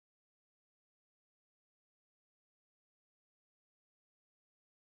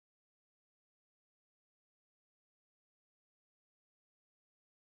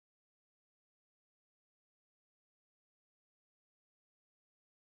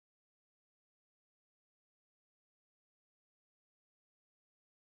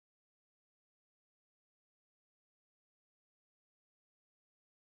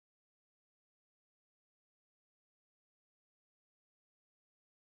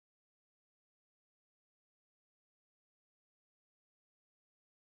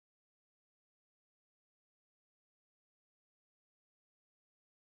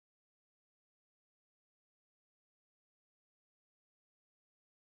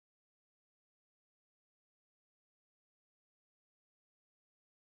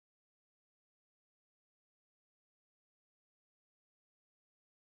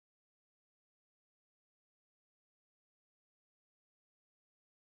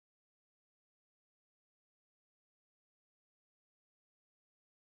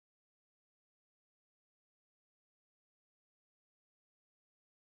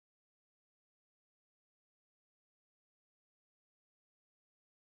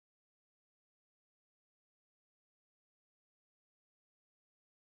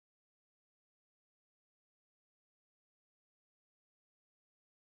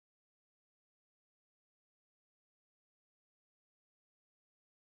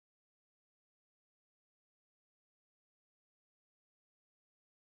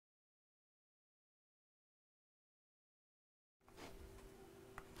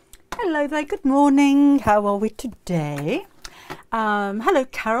Hello there, good morning. How are we today? Hello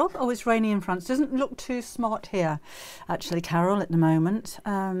Carol. Oh, it's raining in France. Doesn't look too smart here actually, Carol, at the moment.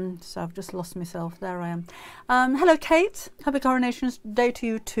 So I've just lost myself. There I am. Hello Kate. Happy Coronation Day to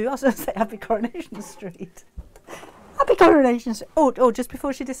you too. I was going to say Happy Coronation Street. Happy Coronation Street. Oh, just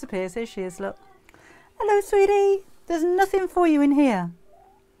before she disappears, here she is, look. Hello sweetie. There's nothing for you in here.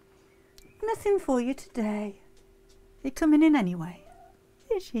 Nothing for you today. You're coming in anyway.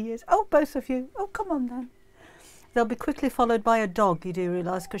 Here she is. Oh, both of you. Oh, come on then. They'll be quickly followed by a dog, you do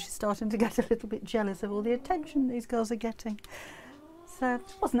realise, because she's starting to get a little bit jealous of all the attention these girls are getting. So,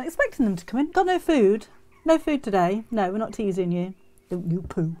 wasn't expecting them to come in. Got no food? No food today? No, we're not teasing you. Don't you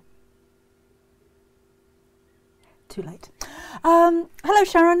poo. Too late. Hello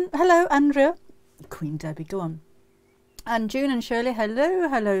Sharon. Hello Andrea. Queen Debbie, go on. And June and Shirley,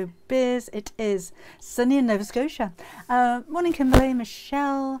 hello Biz. It is sunny in Nova Scotia. Morning Kimberly,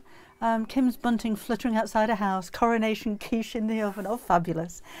 Michelle. Kim's bunting fluttering outside a house. Coronation quiche in the oven. Oh,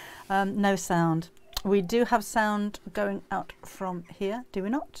 fabulous. No sound. We do have sound going out from here, do we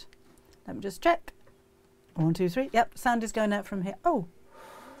not? Let me just check. 1, 2, 3. Yep, sound is going out from here. Oh.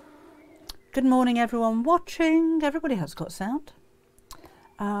 Good morning everyone watching. Everybody has got sound.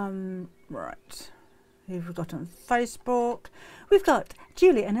 Right. Who've we got on Facebook? We've got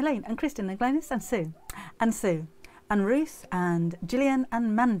Julie and Elaine and Kristen and Glenys and Sue and Ruth and Gillian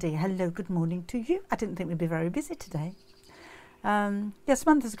and Mandy. Hello, good morning to you. I didn't think we'd be very busy today. Yes,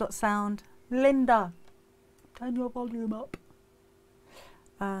 Samantha's got sound. Linda, turn your volume up.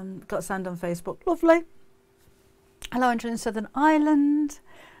 Got sound on Facebook. Lovely. Hello, Andrew in Southern Ireland.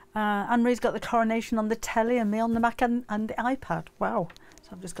 Anne-Marie's got the coronation on the telly and me on the Mac and the iPad. Wow.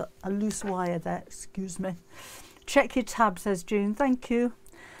 I've just got a loose wire there, excuse me. Check your tab, says June, thank you.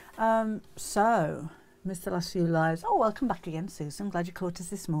 So, missed the last few lives. Oh, welcome back again, Susan. Glad you caught us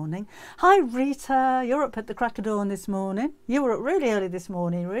this morning. Hi, Rita. You're up at the crack of dawn this morning. You were up really early this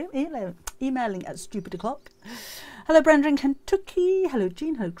morning, emailing at stupid o'clock. Hello, Brenda in Kentucky. Hello,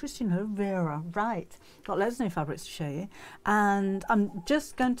 Jean. Hello, Christian. Hello, Vera. Right, got loads of new fabrics to show you. And I'm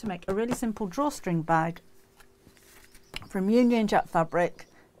just going to make a really simple drawstring bag from Union Jack fabric,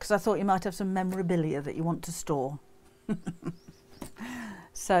 because I thought you might have some memorabilia that you want to store.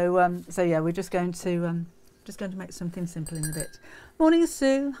 So yeah, we're just going to make something simple in a bit. Morning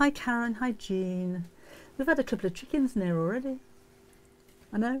Sue. Hi Karen. Hi Jean. We've had a couple of chickens in here already.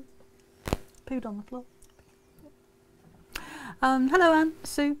 I know. Pooed on the floor. Hello Anne,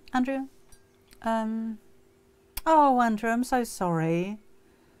 Sue, Andrea. Oh Andrea, I'm so sorry.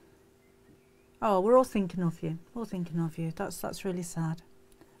 Oh, we're all thinking of you. All thinking of you. That's really sad.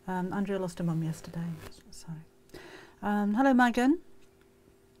 Andrea lost her mum yesterday. Sorry. Hello, Megan.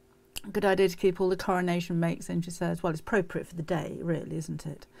 Good idea to keep all the coronation makes in, she says. Well, it's appropriate for the day, really, isn't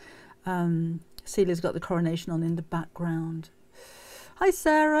it? Celia's got the coronation on in the background. Hi,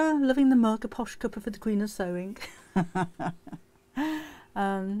 Sarah. Loving the mug, a posh cuppa for the Queen of Sewing.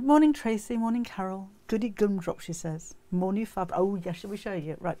 Morning, Tracy. Morning, Carol. Goody gumdrop, she says. More new fabric. Oh, yes, shall we show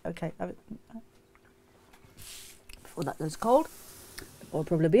you? Right, okay. Before that goes cold. That'll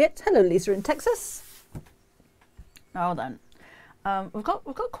probably be it. Hello, Lisa in Texas. Now then, we've got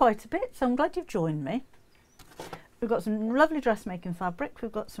quite a bit, so I'm glad you've joined me. We've got some lovely dressmaking fabric.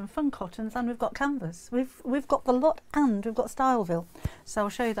 We've got some fun cottons, and we've got canvas. We've got the lot, and we've got Styleville. So I'll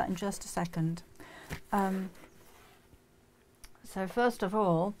show you that in just a second. So first of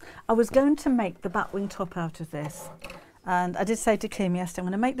all, I was going to make the batwing top out of this, and I did say to Kim yesterday, I'm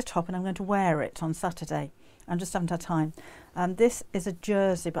going to make the top and I'm going to wear it on Saturday. I just haven't had time. This is a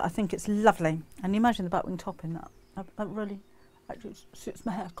jersey, but I think it's lovely. And you imagine the batwing top in that. That really actually suits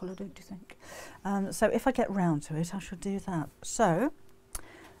my hair colour, don't you think? So if I get round to it, I shall do that. So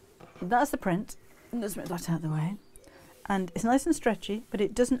that's the print. Let's move that out of the way. And it's nice and stretchy, but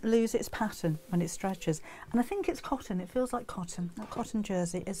it doesn't lose its pattern when it stretches. And I think it's cotton. It feels like cotton. That cotton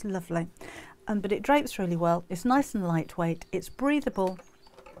jersey is lovely. But it drapes really well. It's nice and lightweight. It's breathable.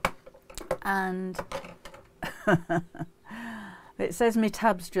 And it says my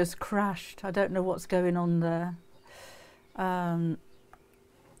tab's just crashed. I don't know what's going on there.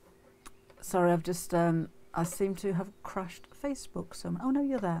 Sorry, I've just I seem to have crashed Facebook somehow. Oh no,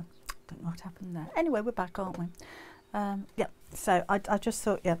 you're there. Don't know what happened there. Anyway, we're back, aren't we? Yeah, so I just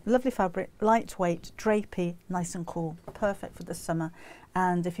thought, yeah, lovely fabric, lightweight, drapey, nice and cool, perfect for the summer.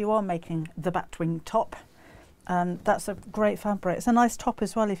 And if you are making the batwing top, that's a great fabric. It's a nice top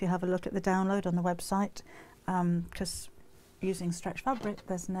as well if you have a look at the download on the website, because using stretch fabric,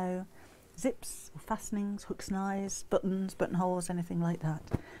 there's no zips or fastenings, hooks and eyes, buttons, buttonholes, anything like that.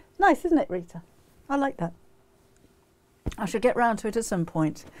 Nice, isn't it, Rita? I like that. I should get round to it at some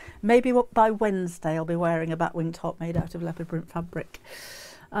point. Maybe by Wednesday I'll be wearing a batwing top made out of leopard print fabric.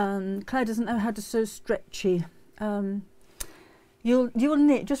 Claire doesn't know how to sew stretchy. You'll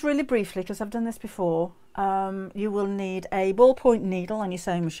need, just really briefly, because I've done this before, you will need a ballpoint needle on your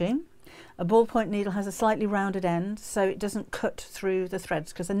sewing machine. A ballpoint needle has a slightly rounded end so it doesn't cut through the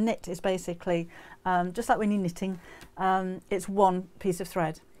threads, because a knit is basically, just like when you're knitting, it's one piece of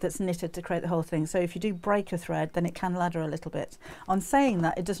thread that's knitted to create the whole thing. So if you do break a thread, then it can ladder a little bit. On saying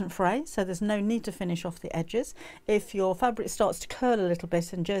that, it doesn't fray, so there's no need to finish off the edges. If your fabric starts to curl a little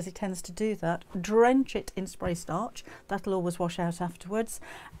bit, and jersey tends to do that, drench it in spray starch. That'll always wash out afterwards.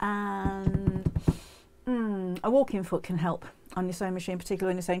 And a walking foot can help on your sewing machine, particularly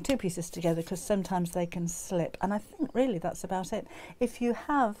when you're sewing two pieces together, because sometimes they can slip. And I think really that's about it. If you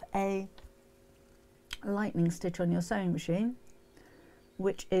have a lightning stitch on your sewing machine,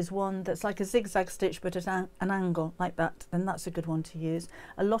 which is one that's like a zigzag stitch but at an angle like that, then that's a good one to use.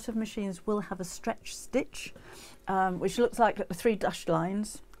 A lot of machines will have a stretch stitch, which looks like 3 dashed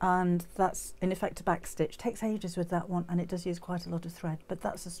lines, and that's in effect a back stitch. Takes ages with that one, and it does use quite a lot of thread, but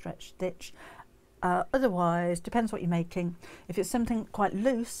that's a stretch stitch. Otherwise, depends what you're making. If it's something quite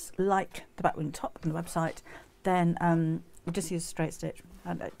loose, like the batwing top on the website, then we just use a straight stitch,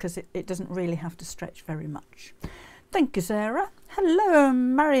 because it doesn't really have to stretch very much. Thank you, Sarah. Hello,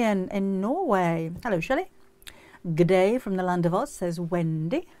 Marianne in Norway. Hello, Shelley. Good day from the land of Oz, says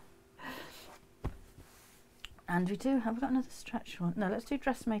Wendy. And we do, have we got another stretch one? No, let's do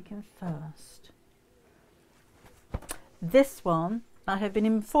dressmaking first. This one, I have been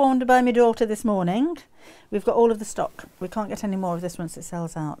informed by my daughter this morning, we've got all of the stock. We can't get any more of this once it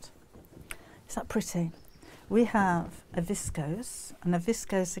sells out. Is that pretty? We have a viscose, and a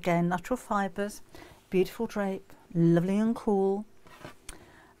viscose again, natural fibres, beautiful drape, lovely and cool.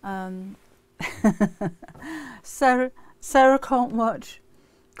 Sarah can't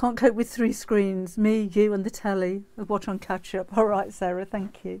cope with 3 screens, me, you and the telly. I'll watch on catch up. All right, Sarah,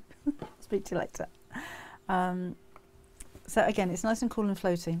 thank you. Speak to you later. So again, it's nice and cool and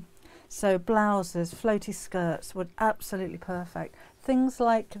floaty. So blouses, floaty skirts would absolutely perfect. Things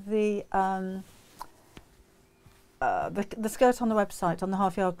like the skirt on the website, on the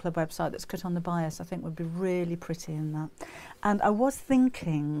Half Yard Club website, that's cut on the bias, I think would be really pretty in that. And I was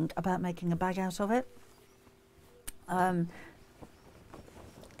thinking about making a bag out of it.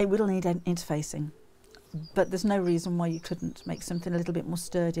 It will need interfacing, but there's no reason why you couldn't make something a little bit more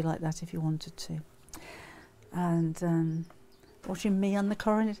sturdy like that if you wanted to. And watching me on the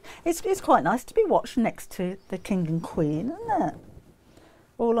coronet, it's quite nice to be watched next to the King and Queen, isn't it?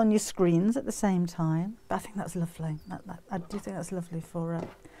 All on your screens at the same time. But I think that's lovely. I do think that's lovely for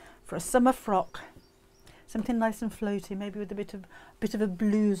a summer frock, something nice and floaty, maybe with a bit of a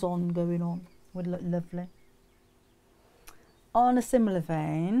blouson going on. Would look lovely. On a similar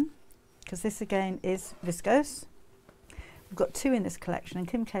vein, because this again is viscose. We've got 2 in this collection, and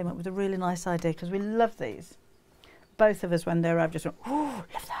Kim came up with a really nice idea, because we love these. Both of us, when they arrived, just went, oh,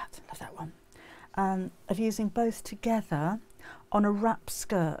 love that one. Of using both together on a wrap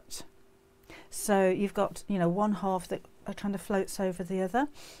skirt. So you've got, you know, one half that kind of floats over the other,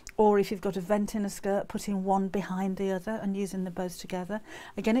 or if you've got a vent in a skirt, putting one behind the other and using them both together.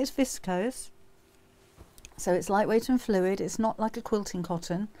 Again, it's viscose, so it's lightweight and fluid. It's not like a quilting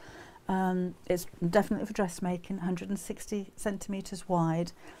cotton. It's definitely for dressmaking, 160 centimetres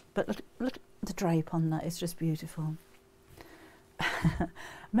wide, but look at the drape on that, it's just beautiful.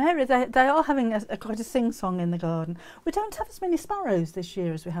 Mary, they are having quite a sing-song in the garden. We don't have as many sparrows this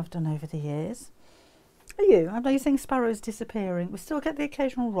year as we have done over the years. Are you? I know you think sparrows disappearing. We still get the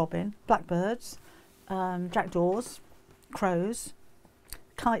occasional robin, blackbirds, jackdaws, crows,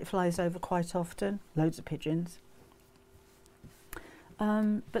 kite flies over quite often, loads of pigeons.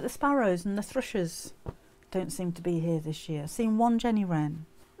 But the sparrows and the thrushes don't seem to be here this year. I've seen one Jenny wren.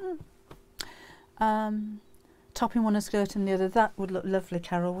 Topping one a skirt and the other, that would look lovely,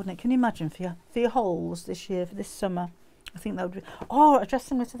 Carol, wouldn't it? Can you imagine for your holes this year, for this summer? I think that would be, oh, a dress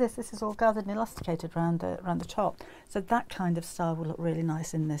similar to this. This is all gathered and elasticated around the top. So that kind of style will look really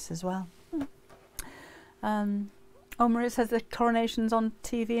nice in this as well. Oh, Maria says the coronation's on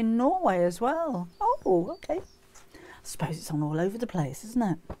TV in Norway as well. Oh, okay. I suppose it's on all over the place, isn't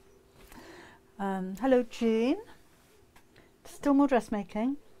it? Hello, Jean. Still more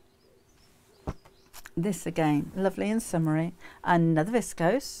dressmaking. This again, lovely and summery. Another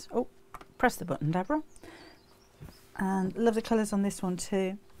viscose. Oh, press the button, Deborah. And love the colours on this one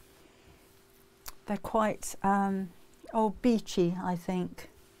too. They're quite beachy, I think.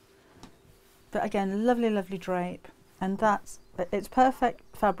 But again, lovely, lovely drape. And it's perfect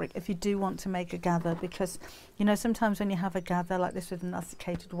fabric if you do want to make a gather, because you know sometimes when you have a gather like this with an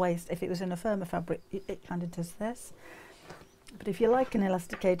elasticated waist, if it was in a firmer fabric it kind of does this. But if you like an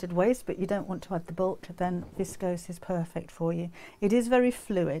elasticated waist but you don't want to add the bulk, then viscose is perfect for you. It is very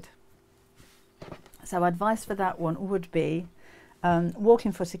fluid. So advice for that one would be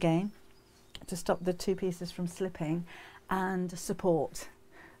walking foot again to stop the two pieces from slipping, and support.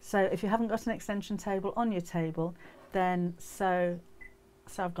 So if you haven't got an extension table on your table, then so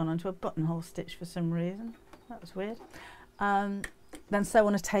I've gone onto a buttonhole stitch for some reason. That was weird. Then sew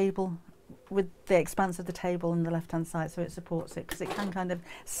on a table with the expanse of the table on the left hand side so it supports it, because it can kind of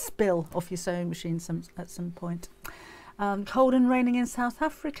spill off your sewing machine at some point. Cold and raining in South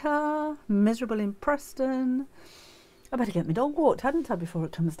Africa, miserable in Preston. I better get my dog walked, hadn't I, before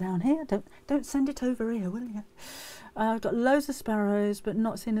it comes down here? Don't send it over here, will you? I've got loads of sparrows, but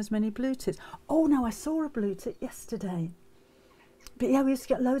not seen as many blue tits. Oh no, I saw a blue tit yesterday. But yeah, we used to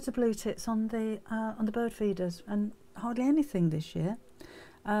get loads of blue tits on the bird feeders, and hardly anything this year.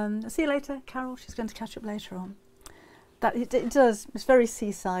 I'll see you later, Carol. She's going to catch up later on. That it does. It's very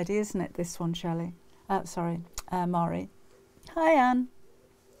seasidey, isn't it? This one, Shelley. Mari. Hi, Anne.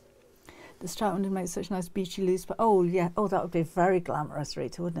 The striped one would make such nice beachy loose, but oh yeah, oh that would be very glamorous,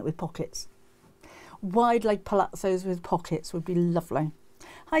 Rita, wouldn't it, with pockets? Wide leg palazzos with pockets would be lovely.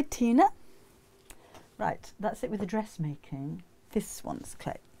 Hi, Tina. Right, that's it with the dressmaking. This one's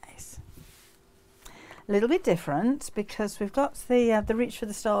quite nice. A little bit different because we've got the Reach for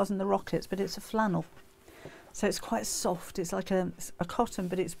the Stars and the Rockets, but it's a flannel, so it's quite soft. It's like a cotton,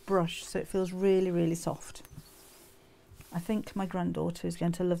 but it's brushed, so it feels really, really soft. I think my granddaughter is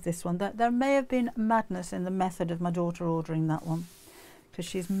going to love this one. There may have been madness in the method of my daughter ordering that one, because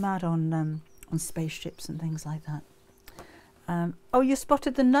she's mad on spaceships and things like that. Oh, you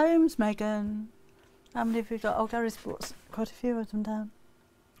spotted the gnomes, Megan. How many have you got? Oh, Gary's brought quite a few of them down.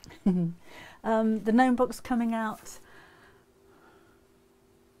 The gnome book's coming out.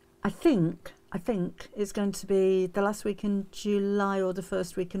 I think it's going to be the last week in July or the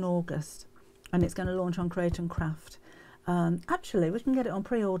first week in August, and it's going to launch on Create and Craft. Actually, we can get it on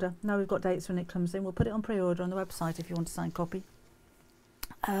pre-order. Now we've got dates when it comes in. We'll put it on pre-order on the website if you want a signed copy.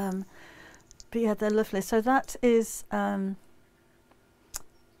 But yeah, they're lovely. So that is,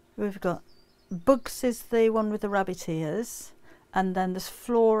 we've got Bugs is the one with the rabbit ears, and then there's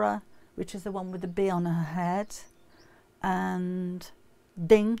Flora, which is the one with the bee on her head, and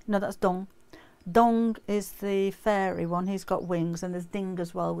Ding, no, that's Dong. Dong is the fairy one, he's got wings, and there's Ding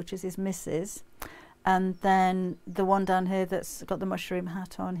as well, which is his missus. And then the one down here that's got the mushroom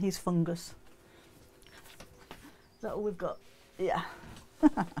hat on, he's Fungus. Is that all we've got? Yeah.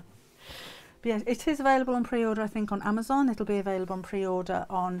 But yeah, it is available on pre-order, I think, on Amazon. It'll be available on pre-order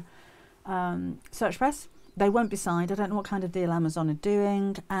on Search Press. They won't be signed. I don't know what kind of deal Amazon are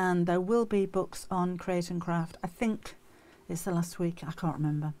doing. And there will be books on Create and Craft. I think it's the last week. I can't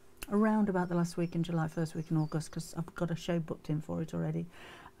remember. Around about the last week in July, first week in August, because I've got a show booked in for it already.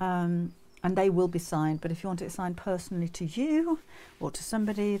 And they will be signed, but if you want it signed personally to you or to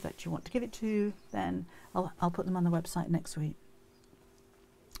somebody that you want to give it to, then I'll put them on the website next week.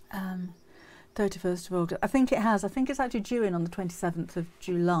 31st of August. I think it's actually due in on the 27th of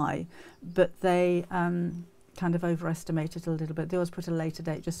July, but they kind of overestimated a little bit. They always put a later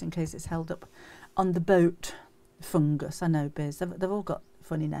date just in case it's held up on the boat. Fungus, I know, Biz. They've all got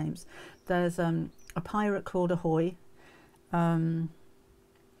funny names. There's a pirate called Ahoy.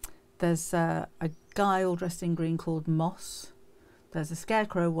 There's a guy all dressed in green called Moss. There's a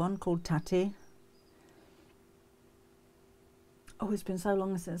scarecrow one called Tatty. Oh, it's been so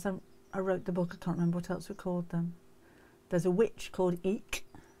long since I wrote the book, I can't remember what else we called them. There's a witch called Eek.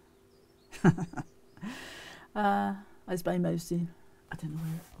 It's by Mosi. I don't know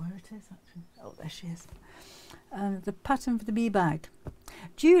where it is actually. Oh, there she is. The pattern for the bee bag.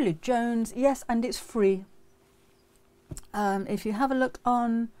 Julie Jones, yes, and it's free. If you have a look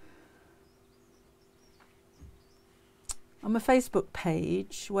on my Facebook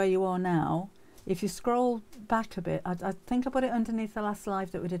page where you are now, if you scroll back a bit, I think I put it underneath the last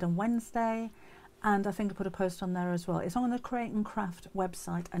live that we did on Wednesday, and I think I put a post on there as well. It's on the Create and Craft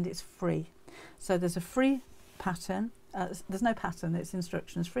website and it's free. So there's a free pattern, there's no pattern, it's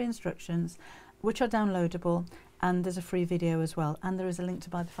instructions, free instructions, which are downloadable, and there's a free video as well, and there is a link to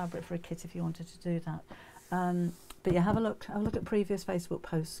buy the fabric for a kit if you wanted to do that. But yeah, have a look at previous Facebook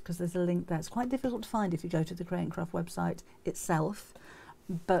posts, because there's a link there. It's quite difficult to find if you go to the Create and Craft website itself,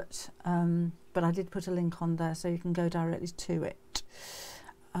 but I did put a link on there so you can go directly to it.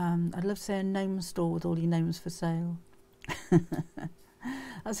 I'd love to say a gnome store with all your gnomes for sale.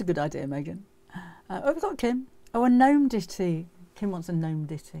 That's a good idea, Megan. Oh, we've got Kim. Oh, a gnome ditty. Kim wants a gnome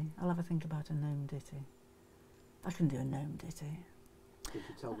ditty. I'll have a think about a gnome ditty. I can do a gnome ditty. Did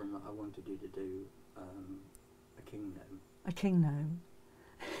you tell them that I wanted you to do a king gnome? A king gnome.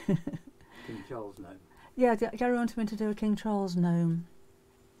 King Charles gnome. Yeah, Gary wanted me to do a King Charles gnome,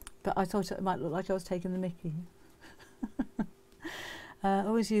 but I thought it might look like I was taking the mickey.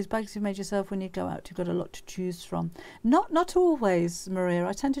 Always use bags you've made yourself when you go out. You've got a lot to choose from. Not always, Maria.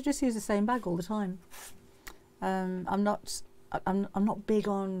 I tend to just use the same bag all the time. I'm not big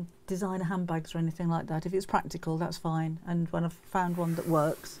on designer handbags or anything like that. If it's practical, that's fine. And when I've found one that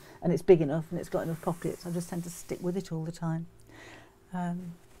works and it's big enough and it's got enough pockets, I just tend to stick with it all the time. I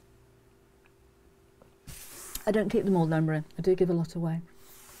don't keep them all, though, Maria. I do give a lot away.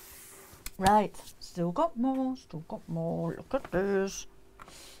 Right, still got more, look at this.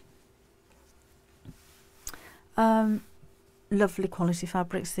 Lovely quality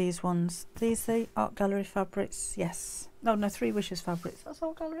fabrics, these ones. These the Art Gallery fabrics, yes. Oh no, Three Wishes fabrics. That's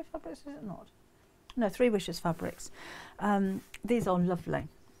Art Gallery fabrics, is it not? No, Three Wishes fabrics. These are lovely.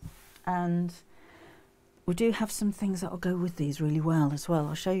 And we do have some things that will go with these really well as well.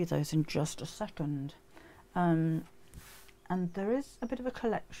 I'll show you those in just a second. And there is a bit of a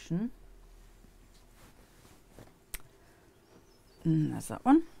collection. There's that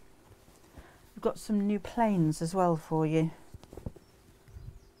one. We've got some new planes as well for you.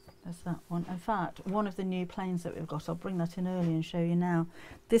 There's that one. In fact, one of the new planes that we've got, I'll bring that in early and show you now.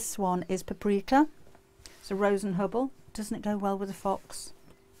 This one is Paprika. It's a Rose and Hubble. Doesn't it go well with a fox?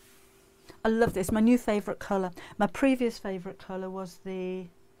 I love this. My new favourite colour. My previous favourite colour was the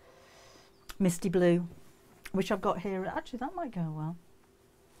Misty Blue, which I've got here. Actually, that might go well.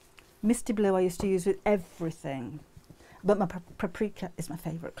 Misty Blue I used to use with everything. But my Paprika is my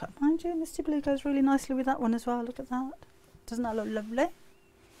favourite colour. Mind you, Misty Blue goes really nicely with that one as well. Look at that. Doesn't that look lovely?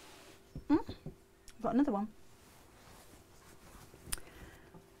 I've got another one.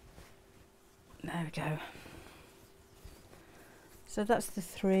 There we go. So that's the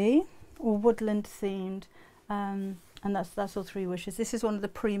three, all woodland themed. And that's all Three Wishes. This is one of the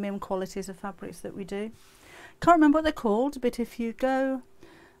premium qualities of fabrics that we do. Can't remember what they're called, but if you go...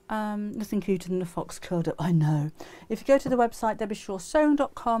 nothing cuter than a fox curled up, I know. If you go to the website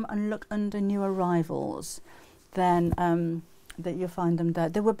debbieshawsewing.com and look under new arrivals, then that you'll find them there.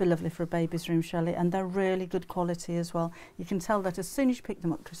 They would be lovely for a baby's room, Shelley, and they're really good quality as well. You can tell that as soon as you pick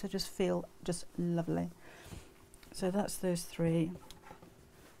them up because they just feel just lovely. So that's those three.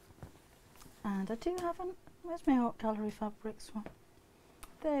 And I do have an, where's my Art Gallery fabrics one?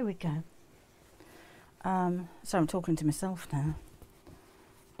 There we go. So I'm talking to myself now.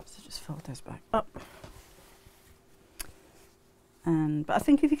 So just fold those back up. But I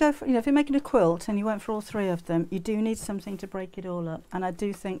think if you go for, if you're making a quilt and you went for all three of them, you do need something to break it all up. And I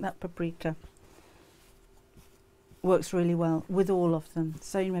do think that Paprika works really well with all of them.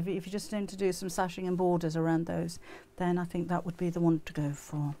 So if you're just going to do some sashing and borders around those, then I think that would be the one to go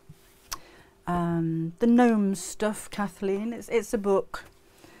for. The gnome stuff, Kathleen, it's a book.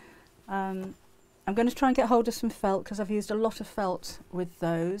 I'm going to try and get hold of some felt because I've used a lot of felt with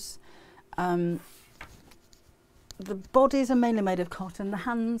those. The bodies are mainly made of cotton. The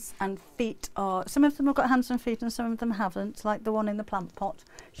hands and feet are, some of them have got hands and feet and some of them haven't, like the one in the plant pot.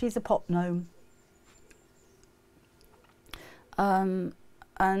 She's a pot gnome. And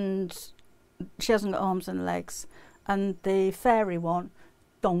she hasn't got arms and legs. And the fairy one,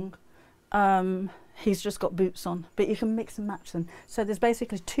 Dong, he's just got boots on, but you can mix and match them. So there's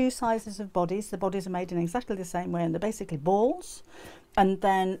basically two sizes of bodies. The bodies are made in exactly the same way and they're basically balls. And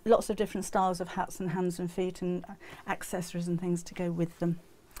then lots of different styles of hats and hands and feet and accessories and things to go with them.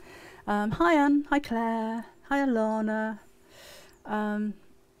 Hi Anne, hi Claire, hi Alana.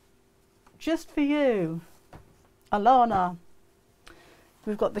 Just for you, Alana,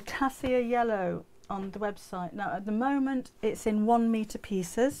 we've got the Cassia Yellow on the website. Now at the moment it's in 1 metre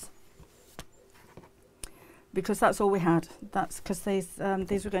pieces because that's all we had. That's because these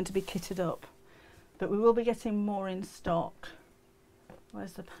were going to be kitted up, but we will be getting more in stock.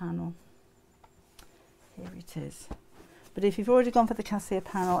 Where's the panel? Here it is. But if you've already gone for the Cassia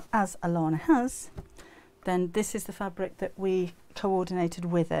panel, as Alana has, then this is the fabric that we coordinated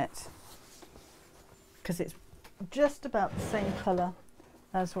with it, because it's just about the same colour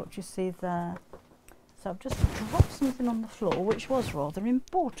as what you see there. So I've just dropped something on the floor, which was rather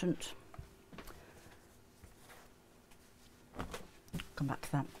important. Come back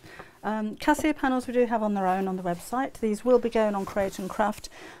to that. Cassia panels we do have on their own on the website. These will be going on Create and Craft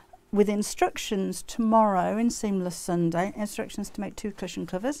with instructions tomorrow in Seamless Sunday, instructions to make 2 cushion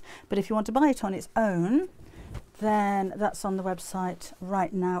covers. But if you want to buy it on its own then that's on the website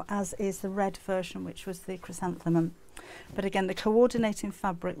right now, as is the red version, which was the chrysanthemum. But again, the coordinating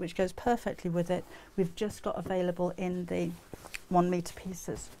fabric, which goes perfectly with it, we've just got available in the 1 metre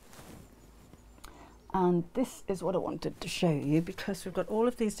pieces. And this is what I wanted to show you, because we've got all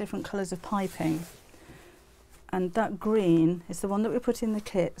of these different colours of piping. And that green is the one that we put in the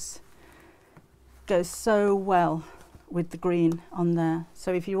kits. Goes so well with the green on there.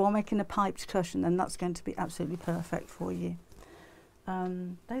 So if you are making a piped cushion, then that's going to be absolutely perfect for you.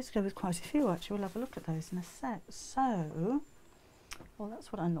 Those go with quite a few actually. We'll have a look at those in a sec. So, well,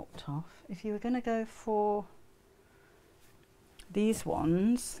 that's what I knocked off. If you were going to go for these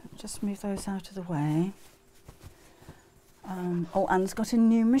ones, just move those out of the way. Oh, Anne's got a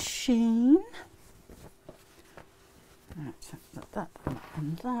new machine. Right, so that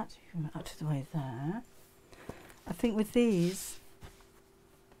and that, you can move out of the way there. I think with these,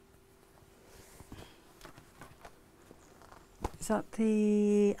 is that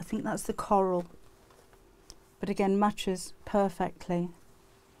the, I think that's the coral, but again matches perfectly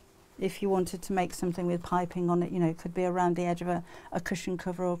if you wanted to make something with piping on it. You know, it could be around the edge of a cushion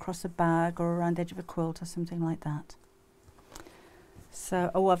cover or across a bag or around the edge of a quilt or something like that.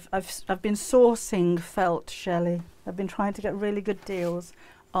 So, oh, I've been sourcing felt, Shelley. I've been trying to get really good deals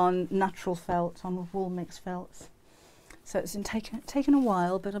on natural felt, on wool mix felts. So it's been taken a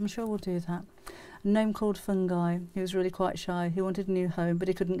while, but I'm sure we'll do that. A gnome called Fungi, he was really quite shy. He wanted a new home, but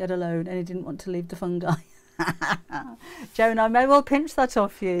he couldn't get a loan and he didn't want to leave the fungi. Joan, I may well pinch that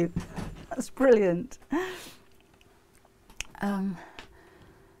off you. That's brilliant.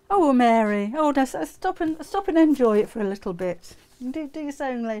 Oh, Mary. Oh, no, stop and enjoy it for a little bit. Do your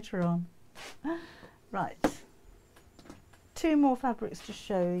sewing later on. Right. 2 more fabrics to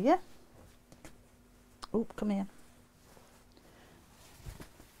show you. Oh, come here.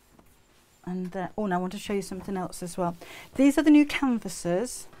 And oh, now I want to show you something else as well. These are the new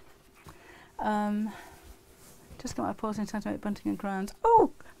canvases. Just got my paws in time to make bunting and crowns.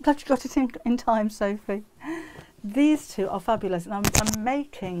 Oh, I'm glad you got it in time, Sophie. These 2 are fabulous, and I'm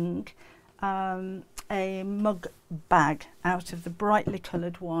making a mug bag out of the brightly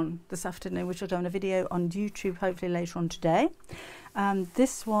coloured one this afternoon, which will go in a video on YouTube hopefully later on today.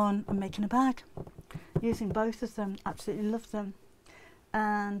 This one I'm making a bag using both of them. Absolutely love them.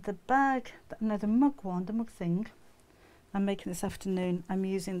 And the bag, no, the mug one, the mug thing I'm making this afternoon, I'm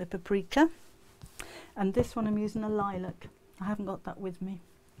using the paprika, and this one I'm using a lilac. I haven't got that with me,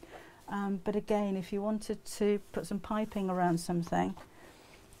 but again, if you wanted to put some piping around something,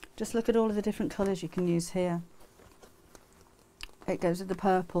 just look at all of the different colours you can use here. It goes with the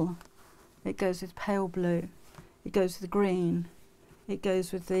purple, it goes with pale blue, it goes with the green, it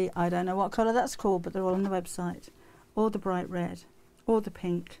goes with the, I don't know what colour that's called, but they're all on the website, or the bright red, or the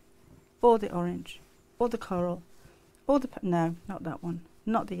pink, or the orange, or the coral, or the, no, not that one,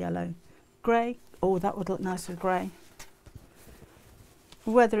 not the yellow, grey. Oh, that would look nice with grey.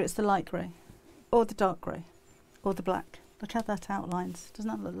 Whether it's the light grey, or the dark grey, or the black. Look how that outlines. Doesn't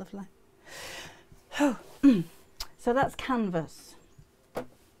that look lovely? Oh. So that's canvas.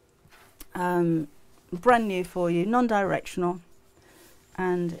 Brand new for you, non-directional,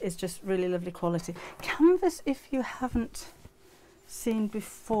 and it's just really lovely quality. Canvas, if you haven't seen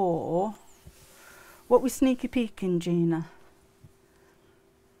before, what was sneaky peeking, Gina?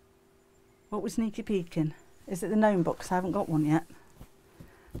 What was sneaky peeking? Is it the gnome book? 'Cause I haven't got one yet.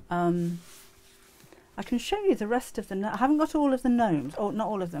 I can show you the rest of the, I haven't got all of the gnomes, or not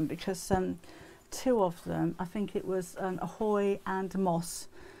all of them, because 2 of them, I think it was Ahoy and Moss,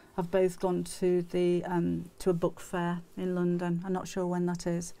 have both gone to the to a book fair in London. I'm not sure when that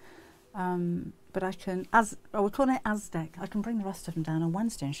is, but I can, we're calling it Aztec. I can bring the rest of them down on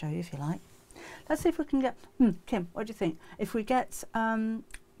Wednesday and show you if you like. Let's see if we can get, Kim, what do you think? If we get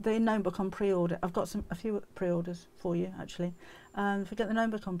the gnome book on pre-order, I've got a few pre-orders for you actually. If we get the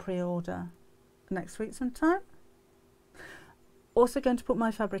gnome book on pre-order next week sometime. Also going to put my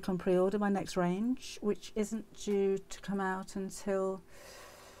fabric on pre-order, my next range, which isn't due to come out until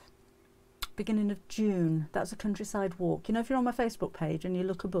beginning of June. That's a countryside walk. You know, if you're on my Facebook page and you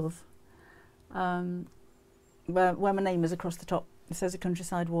look above, where my name is across the top, it says a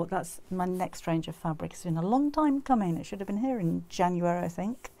countryside walk. That's my next range of fabric. It's been a long time coming. It should have been here in January, I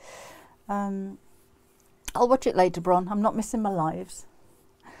think. I'll watch it later, Bron. I'm not missing my lives.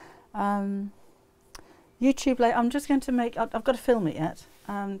 YouTube later. I'm just going to make, I've got to film it yet,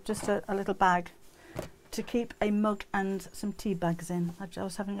 just a little bag to keep a mug and some tea bags in. I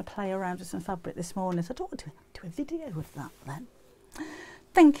was having a play around with some fabric this morning, so I don't want to do a video of that then.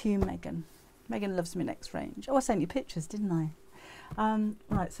 Thank you, Megan. Megan loves me next range. Oh, I sent you pictures, didn't I?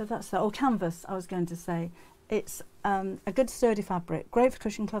 Right, so that's that. Oh, canvas, I was going to say. It's a good sturdy fabric, great for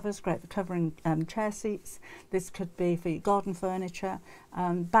cushion covers, great for covering chair seats. This could be for your garden furniture,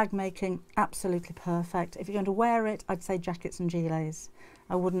 bag making, absolutely perfect. If you're going to wear it, I'd say jackets and gilets.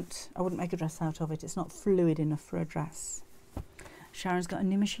 I wouldn't make a dress out of it. It's not fluid enough for a dress. Sharon's got a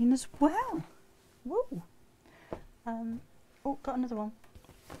new machine as well. Woo! Oh, got another one.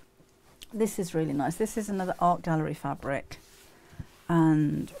 This is really nice. This is another art gallery fabric.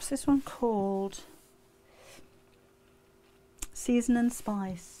 And what's this one called? Season and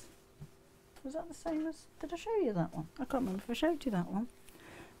Spice. Was that the same as, did I show you that one? I can't remember if I showed you that one.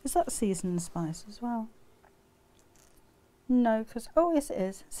 Is that Season and Spice as well? No, because, oh yes it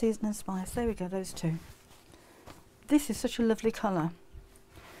is. Season and Spice. There we go, those two. This is such a lovely colour.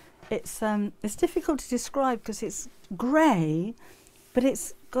 It's difficult to describe because it's grey, but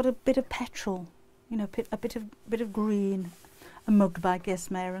it's got a bit of petrol, you know, a bit of green. A mug bag,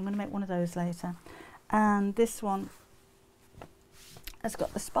 yes, Mary. I'm going to make one of those later. And this one has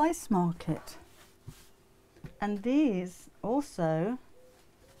got the spice market. And these also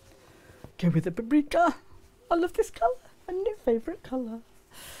go with the paprika. I love this colour. My new favourite colour.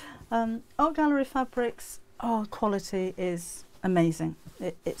 Art gallery fabrics. Oh, quality is amazing.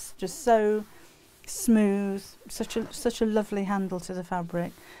 It's just so smooth. Such a lovely handle to the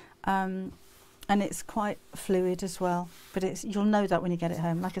fabric. And it's quite fluid as well, but you'll know that when you get it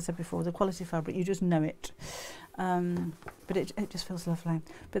home. Like I said before, the quality fabric, you just know it. But it just feels lovely.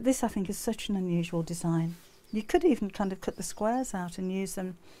 But this, I think, is such an unusual design. You could even kind of cut the squares out and use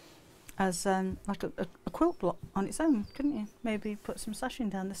them as like a quilt block on its own, couldn't you? Maybe put some sashing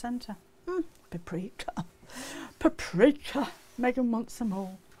down the centre. Paprika. Paprika. Megan wants some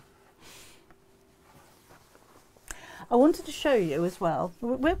more. I wanted to show you as well,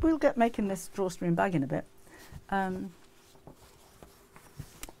 we'll get making this drawstring bag in a bit,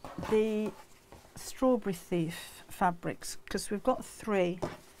 the Strawberry Thief fabrics, because we've got 3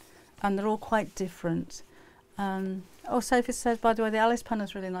 and they're all quite different. Oh, Sophie says, by the way, the Alice pan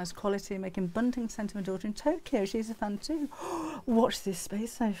is really nice quality, making bunting sent to my daughter in Tokyo. She's a fan too. Watch this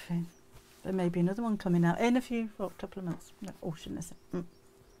space, Sophie. There may be another one coming out in a couple of months. No, oh, shouldn't I say?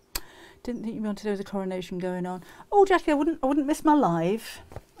 Didn't think you wanted to do the coronation going on. Oh, Jackie, I wouldn't miss my live,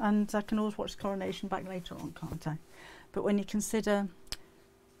 and I can always watch the coronation back later on, can't I? But when you consider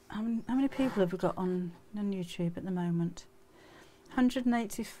how many people have we got on YouTube at the moment?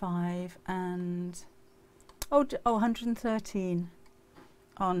 185 and 113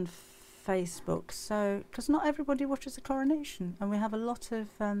 on Facebook. So, because not everybody watches the coronation, and we have a lot of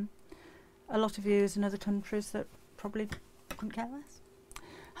viewers in other countries that probably couldn't care less.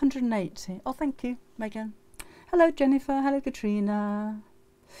 180. Oh, thank you, Megan. Hello, Jennifer. Hello, Katrina.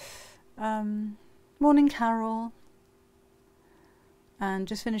 Morning, Carol. And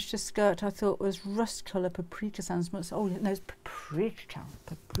just finished a skirt I thought was rust colour. Paprika sounds much. Oh, no, it's paprika.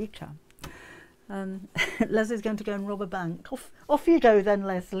 Paprika. Leslie's going to go and rob a bank. Off you go then,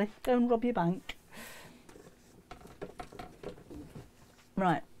 Leslie. Go and rob your bank.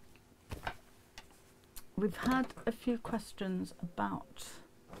 Right. We've had a few questions about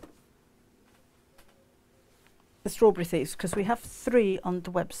the Strawberry Thieves, because we have 3 on the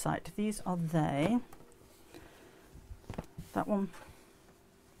website. These are they. That one.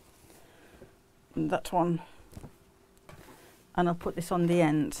 And that one. And I'll put this on the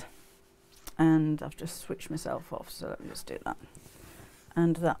end. And I've just switched myself off, so let me just do that.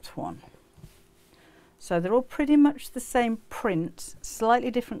 And that one. So they're all pretty much the same print, slightly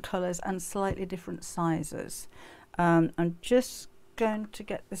different colours and slightly different sizes. I'm just going to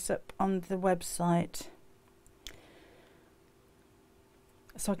get this up on the website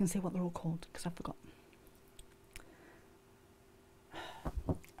so I can see what they're all called, because I forgot.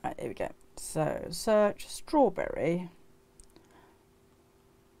 Right, here we go. So search strawberry,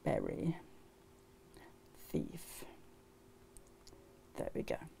 berry, thief. There we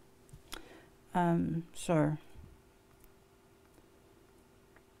go.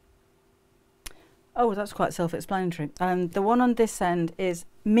 Oh, that's quite self-explanatory. The one on this end is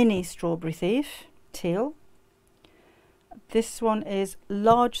mini Strawberry Thief, teal. This one is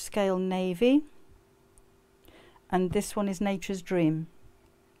large scale navy, and this one is Nature's Dream.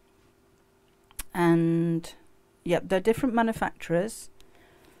 And yep, they're different manufacturers,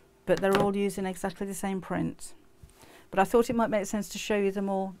 but they're all using exactly the same print. But I thought it might make sense to show you them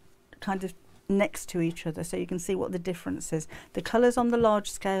all kind of next to each other so you can see what the difference is. The colours on the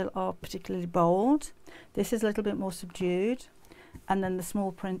large scale are particularly bold. This is a little bit more subdued, and then the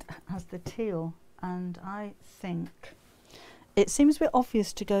small print has the teal. And I think it seems a bit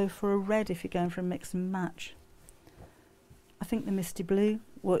obvious to go for a red if you're going for a mix and match. I think the misty blue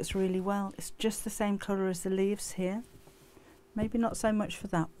works really well. It's just the same colour as the leaves here. Maybe not so much for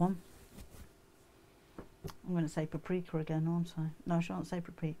that one. I'm going to say paprika again, aren't I? No, I shan't say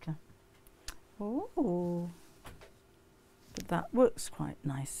paprika. Oh, but that works quite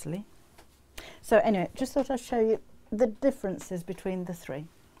nicely. So anyway, just thought I'd show you the differences between the three.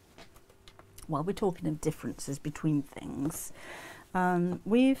 While we're talking of differences between things,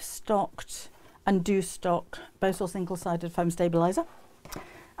 we've stocked and do stock Bosal single-sided foam stabiliser,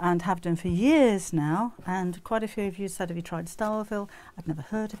 and have done for years now, and quite a few of you said, have you tried Styleville? I'd never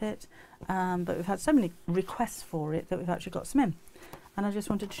heard of it, but we've had so many requests for it that we've actually got some in, and I just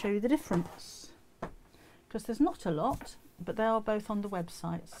wanted to show you the difference, because there's not a lot, but they are both on the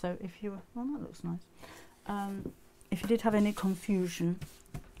website. So if you, well, that looks nice. If you did have any confusion,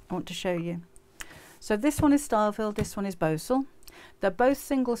 I want to show you. So this one is Styleville, this one is Bosal. They're both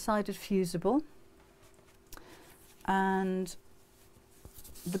single-sided fusible, and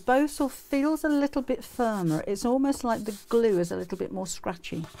the Bosal feels a little bit firmer. It's almost like the glue is a little bit more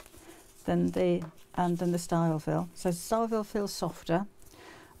scratchy than the Styleville. So Styleville feels softer.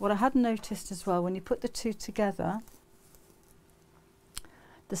 What I had noticed as well, when you put the two together,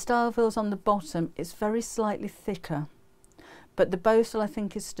 the Styleville's on the bottom, it's very slightly thicker, but the Bosal I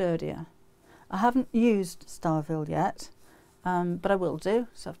think is sturdier. I haven't used Styleville yet, but I will do.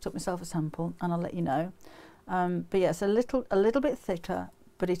 So I've took myself a sample and I'll let you know. But yeah, it's a little bit thicker,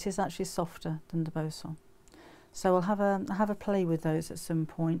 but it is actually softer than the Bosal. So I'll have a play with those at some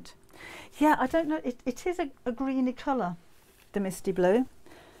point. Yeah, I don't know, it is a greeny colour, the Misty Blue,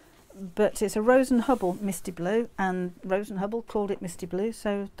 but it's a Rose and Hubble Misty Blue, and Rose and Hubble called it Misty Blue,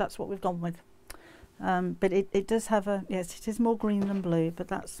 so that's what we've gone with. But it does have a, yes, it is more green than blue, but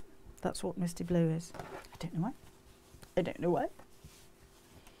that's what Misty Blue is. I don't know why. I don't know why.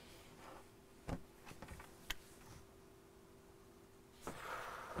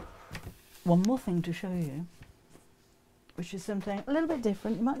 One more thing to show you, which is something a little bit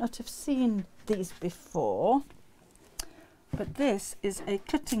different. You might not have seen these before, but this is a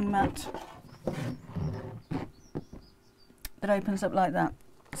cutting mat that opens up like that.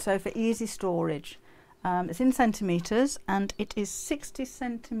 So for easy storage. It's in centimetres, and it is 60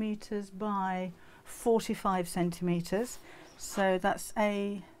 centimetres by 45 centimetres. So that's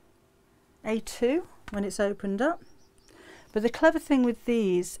a A2 when it's opened up. But the clever thing with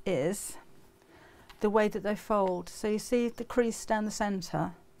these is the way that they fold. So you see the crease down the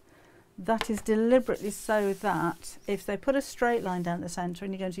centre, that is deliberately so that if they put a straight line down the centre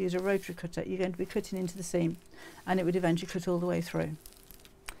and you're going to use a rotary cutter, you're going to be cutting into the seam, and it would eventually cut all the way through.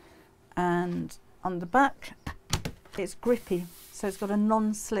 And on the back it's grippy, so it's got a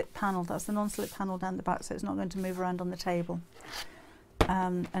non-slip panel. That's the non-slip panel down the back, so it's not going to move around on the table.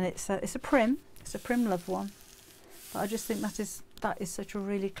 And it's a Prim Love one, but I just think that is such a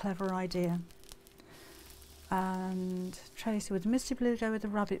really clever idea. And Tracy with the Misty Blue, go with the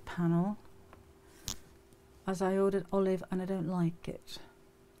rabbit panel, as I ordered olive and I don't like it.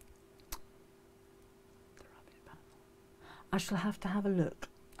 The rabbit panel. I shall have to have a look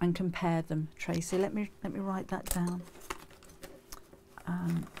and compare them, Tracy. Let me write that down.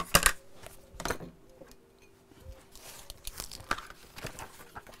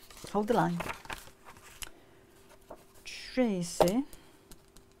 Hold the line. Tracy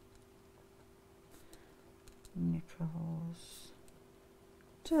Nichols,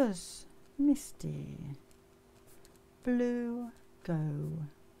 does Misty Blue go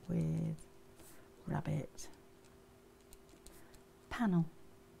with rabbit panel?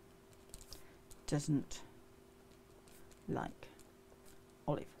 Doesn't like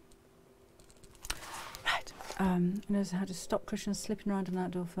olive. Right. Knows how to stop cushions slipping around on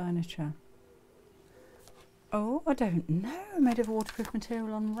outdoor furniture. Oh, I don't know. Made of waterproof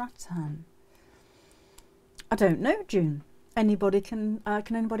material on rattan. I don't know, June. Anybody can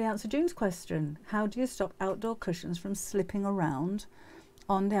anybody answer June's question? How do you stop outdoor cushions from slipping around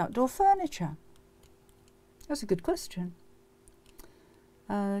on the outdoor furniture? That's a good question.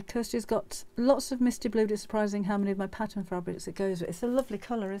 Kirsty's got lots of Misty Blue. It's surprising how many of my pattern fabrics it goes with. It's a lovely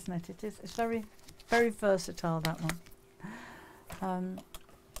colour, isn't it? It is. It's very, very versatile, that one.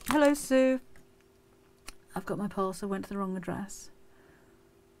 Hello, Sue. I've got my parcel. Went to the wrong address.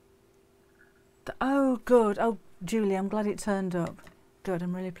 Oh, good. Oh, Julie, I'm glad it turned up. Good.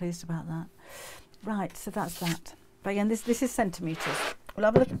 I'm really pleased about that. Right. So that's that. But again, this is centimetres. We'll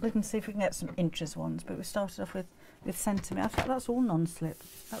have a look and see if we can get some inches ones. But we started off with centimetre. I thought that's all non-slip.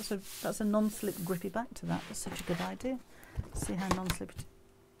 That's a non-slip grippy back to that. That's such a good idea. See how non-slip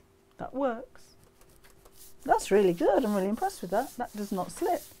that works. That's really good. I'm really impressed with that. That does not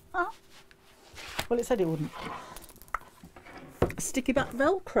slip. Ah. Well, it said it wouldn't. sticky back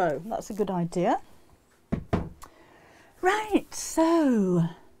Velcro. That's a good idea. Right, so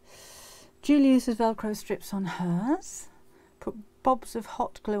Julie uses Velcro strips on hers. Put bobs of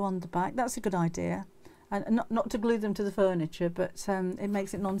hot glue on the back. That's a good idea. And not to glue them to the furniture, but it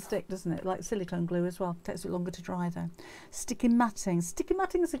makes it non-stick, doesn't it? Like silicone glue as well. Takes it longer to dry though. Sticky matting. Sticky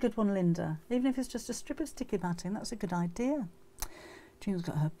matting is a good one, Linda. Even if it's just a strip of sticky matting, that's a good idea. June's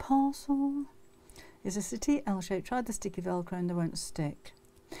got her parcel. Is a city L-shape. Try the sticky Velcro and they won't stick.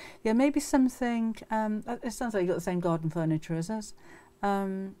 Yeah, maybe something. It sounds like you've got the same garden furniture as us. A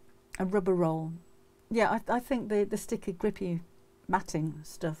rubber roll. Yeah, I think the sticky grippy matting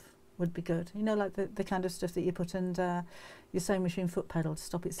stuff would be good. You know, like the kind of stuff that you put under your sewing machine foot pedal to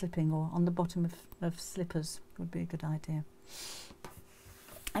stop it slipping, or on the bottom of slippers would be a good idea.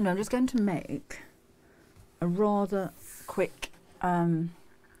 Anyway, I'm just going to make a rather quick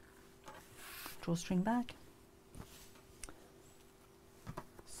drawstring bag.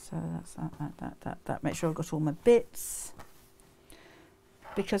 So that's that. Make sure I've got all my bits,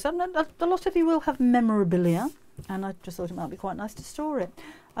 because a lot of you will have memorabilia, and I just thought it might be quite nice to store it.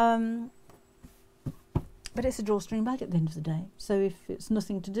 But it's a drawstring bag at the end of the day, so if it's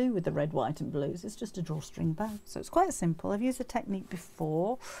nothing to do with the red, white and blues, it's just a drawstring bag. So it's quite simple. I've used the technique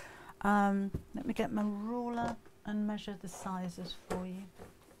before. Let me get my ruler and measure the sizes for you.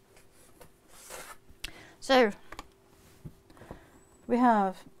 So we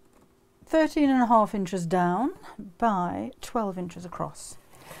have 13.5 inches down by 12 inches across.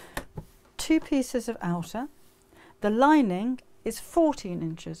 2 pieces of outer. The lining is 14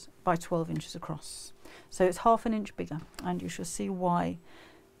 inches by 12 inches across. So it's half an inch bigger, and you shall see why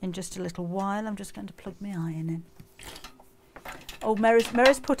in just a little while. I'm just going to plug my iron in. Oh,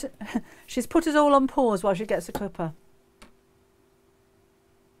 Mary's put it, she's put us all on pause while she gets a cuppa.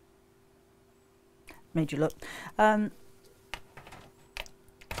 Made you look. We'll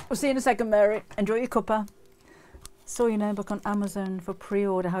see you in a second, Mary. Enjoy your cuppa. Saw your name book on Amazon for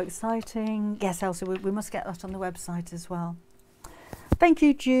pre-order. How exciting. Yes, Elsa, we must get that on the website as well. Thank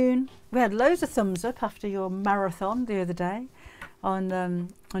you, June. We had loads of thumbs up after your marathon the other day on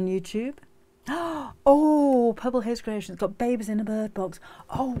YouTube. Oh, Pebble Haze Creations got babies in a bird box.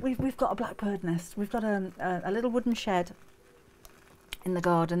 Oh, we've got a blackbird nest. We've got a little wooden shed in the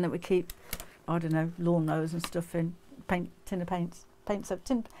garden that we keep, I don't know, lawnmowers and stuff in, tins of paint,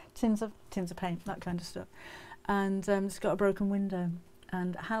 that kind of stuff. And it's got a broken window.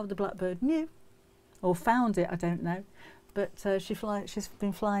 And how the blackbird knew or found it, I don't know. But she's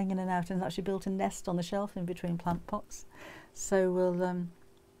been flying in and out, and actually built a nest on the shelf in between plant pots. So we'll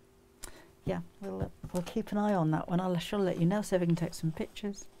keep an eye on that one. I shall let you know so we can take some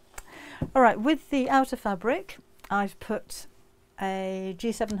pictures. All right, with the outer fabric, I've put a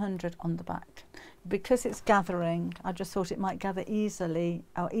G700 on the back. Because it's gathering, I just thought it might gather easily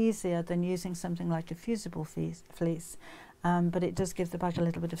or easier than using something like a fusible fleece. But it does give the bag a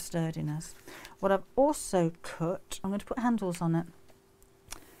little bit of sturdiness. What I've also cut, I'm going to put handles on it.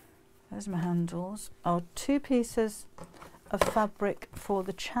 There's my handles. 2 pieces of fabric for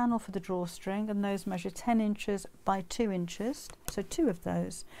the channel for the drawstring, and those measure 10 inches by 2 inches, so 2 of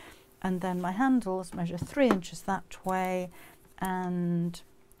those. And then my handles measure 3 inches that way and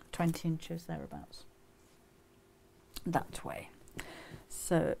 20 inches thereabouts that way.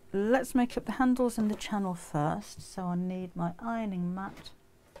 So let's make up the handles and the channel first. So I need my ironing mat.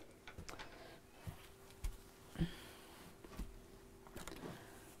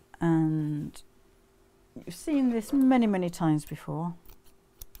 And you've seen this many, many times before.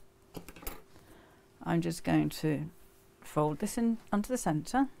 I'm just going to fold this in onto the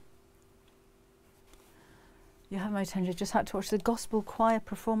centre. You have my attention. Just had to watch the gospel choir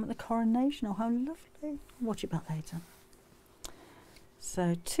perform at the coronation. Oh, how lovely. Watch it back later.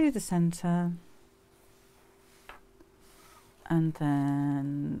 So to the centre, and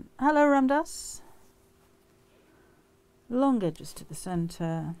then hello Ramdas, long edges to the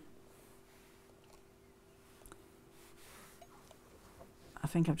centre. I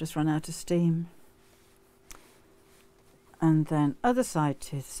think I've just run out of steam. And then other side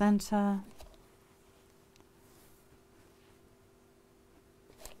to the centre,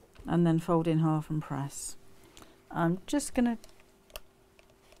 and then fold in half and press. I'm just going to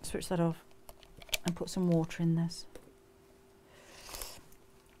switch that off and put some water in this,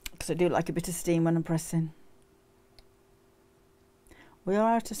 because I do like a bit of steam when I'm pressing. We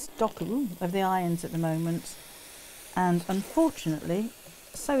are out of stock of the irons at the moment, and unfortunately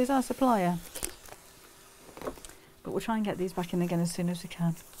so is our supplier, but we'll try and get these back in again as soon as we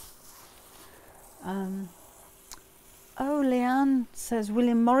can. Oh, Leanne says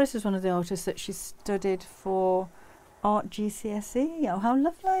William Morris is one of the artists that she studied for Art GCSE. Oh, how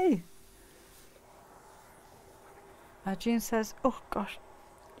lovely. June says, oh gosh,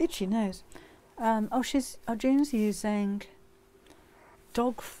 itchy nose. June's using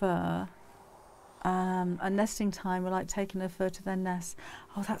dog fur. And nesting time, we like taking her fur to their nest.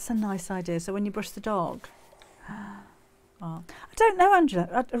 Oh, that's a nice idea. So when you brush the dog. Well, I don't know,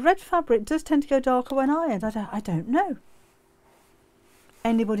 Angela. Red fabric does tend to go darker when ironed. I don't know.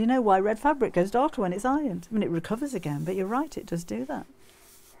 Anybody know why red fabric goes darker when it's ironed? I mean, it recovers again, but you're right, it does do that.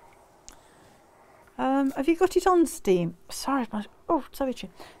 Have you got it on steam? Sorry, oh, sorry,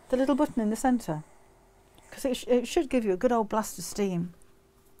 the little button in the centre, because it should give you a good old blast of steam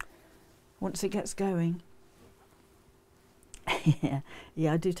once it gets going.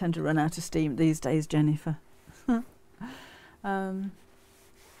 yeah, I do tend to run out of steam these days, Jennifer. Hello,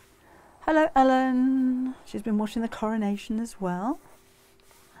 Ellen. She's been watching the coronation as well.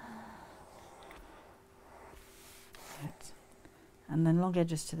 Right. And then long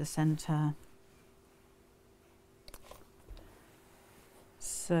edges to the centre.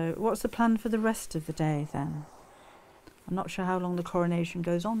 So what's the plan for the rest of the day then? I'm not sure how long the coronation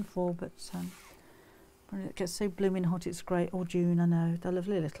goes on for, but when it gets so blooming hot, it's great. Or June, I know, they're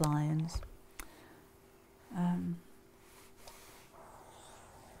lovely little irons.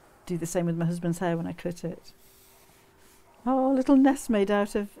 Do the same with my husband's hair when I cut it. Oh, a little nest made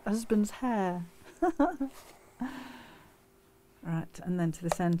out of husband's hair. Right, and then to the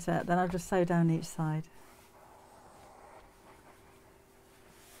centre. Then I'll just sew down each side.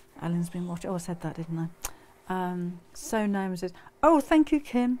 Alan's been watching. Oh, I said that, didn't I? Sew Gnomes is. Oh, thank you,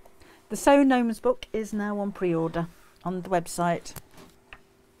 Kim. The Sew Gnomes book is now on pre-order on the website.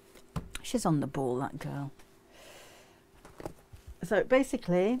 She's on the ball, that girl. So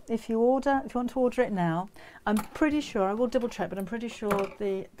basically, if you want to order it now, I'm pretty sure, I will double check, but I'm pretty sure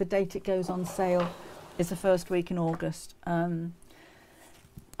the date it goes on sale is the first week in August. I'm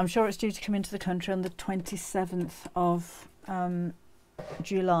sure it's due to come into the country on the 27th of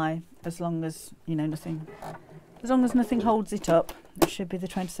July, as long as, you know, nothing holds it up. It should be the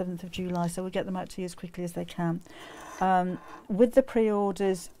 27th of July, so we'll get them out to you as quickly as they can. With the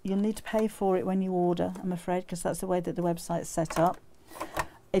pre-orders, you'll need to pay for it when you order, I'm afraid, because that's the way that the website's set up.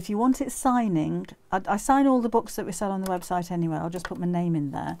 If you want it signing, I sign all the books that we sell on the website anyway. I'll just put my name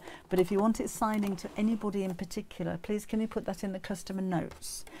in there. But if you want it signing to anybody in particular, please can you put that in the customer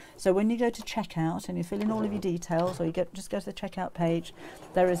notes? So when you go to checkout and you fill in all of your details, or just go to the checkout page,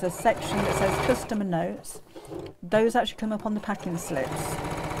 there is a section that says customer notes. Those actually come up on the packing slips.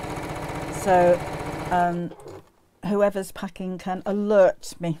 So whoever's packing can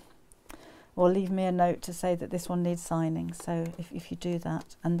alert me or leave me a note to say that this one needs signing. So if you do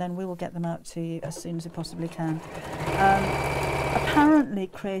that, and then we will get them out to you as soon as we possibly can. Apparently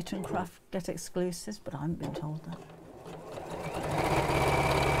Create and Craft get exclusives, but I haven't been told that.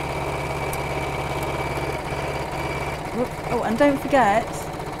 Oh, and don't forget,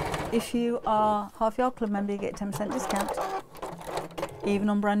 if you are Half Yard Club member, you get a 10% discount, even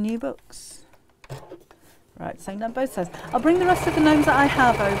on brand new books. Right, same down both sides. I'll bring the rest of the gnomes that I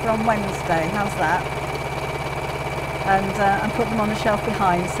have over on Wednesday. How's that? And put them on the shelf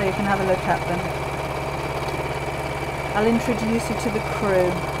behind so you can have a look at them. I'll introduce you to the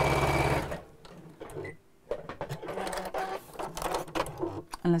crew.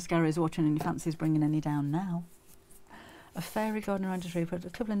 Unless Gary's watching and he fancies bringing any down now. A fairy garden around a tree, put a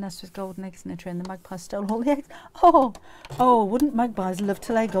couple of nests with golden eggs in a tree, and the magpie stole all the eggs. Oh, wouldn't magpies love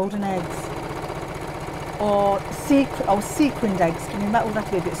to lay golden eggs? Or sequined eggs. I mean, that would have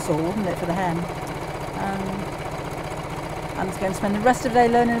to be a bit sore, wouldn't it, for the hen? Anne's going to spend the rest of the day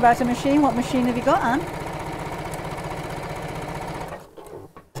learning about a machine. What machine have you got, Anne?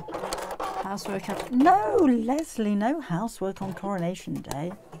 Housework. No, Leslie, no housework on Coronation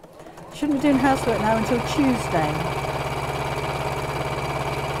Day. Shouldn't be doing housework now until Tuesday.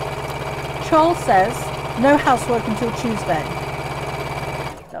 Charles says no housework until Tuesday.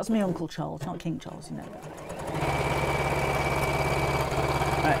 That was my Uncle Charles, not King Charles, you know.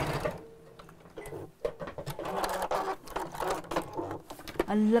 Right.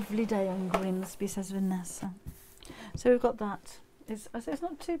 A lovely day on Grimsby, says Vanessa. So we've got that. It's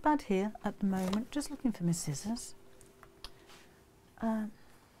not too bad here at the moment. Just looking for my scissors.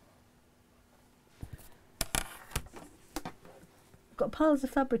 Got piles of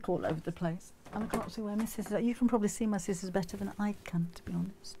fabric all over the place. I can't see where my scissors are. You can probably see my scissors better than I can, to be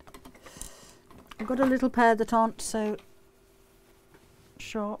honest. I've got a little pair that aren't so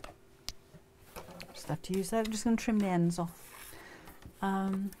sharp. Just have to use that. I'm just going to trim the ends off.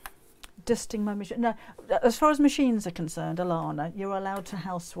 dusting my machine. No, as far as machines are concerned, Alana, you're allowed to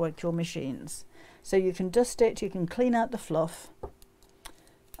housework your machines. So you can dust it, you can clean out the fluff.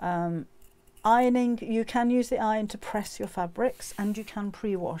 Ironing, you can use the iron to press your fabrics, and you can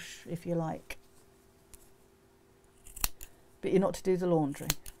pre-wash if you like. But you're not to do the laundry.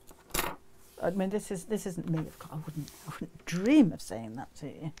 I mean, this isn't me. I wouldn't dream of saying that to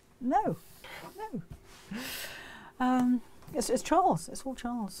you. No, no. It's Charles. It's all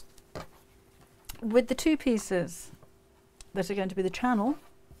Charles. With the two pieces that are going to be the channel,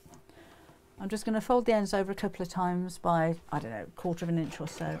 I'm just going to fold the ends over a couple of times by, I don't know, 1/4 of an inch or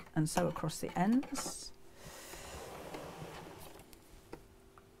so, and sew across the ends.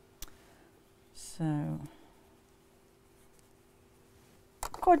 So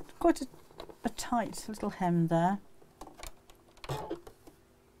quite a tight little hem there.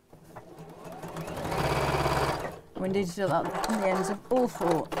 We need to do that on the ends of all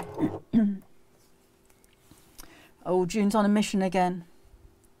four. Oh, June's on a mission again.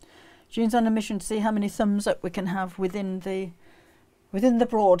 June's on a mission to see how many thumbs up we can have within the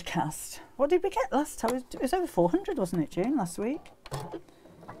broadcast. What did we get last time? It was over 400, wasn't it, June, last week?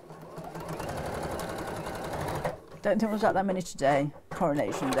 Don't think we've got that many today.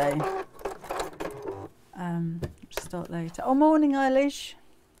 Coronation Day. Start later. Oh, morning, Eilish.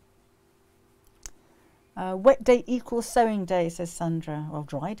 Wet day equals sewing day, says Sandra. Well,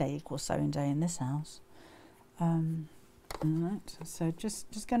 dry day equals sewing day in this house. Right, so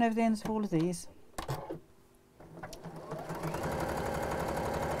just going over the ends of all of these.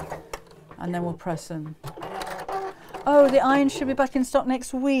 And then we'll press them. Oh, the iron should be back in stock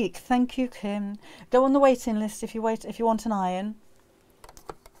next week. Thank you, Kim. Go on the waiting list if you want an iron.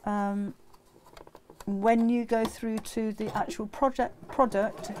 When you go through to the actual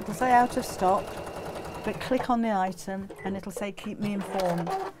product, it'll say out of stock, but click on the item and it'll say keep me informed,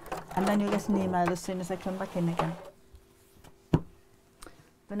 and then you'll get an email as soon as they come back in again.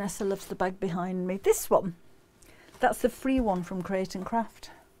 Vanessa loves the bag behind me. This one, that's the free one from Create and Craft.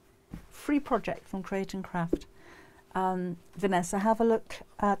 Free project from Create and Craft. Vanessa, have a look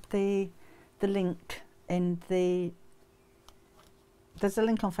at the link in the... There's a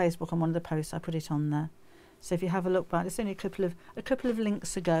link on Facebook on one of the posts. I put it on there. So if you have a look back, it's only a couple of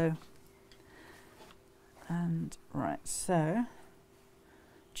links ago. And right, so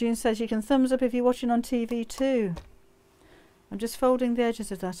June says you can thumbs up if you're watching on TV too. I'm just folding the edges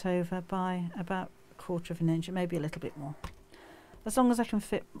of that over by about 1/4 of an inch, maybe a little bit more, as long as I can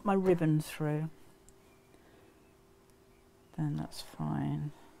fit my ribbon through, then that's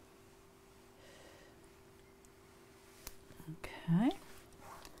fine. Okay,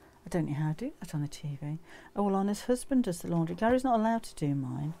 I don't know how to do that on the TV. Oh, well, Anna's husband does the laundry. Gary's not allowed to do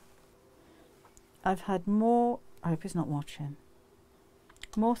mine. I've had more, I hope he's not watching,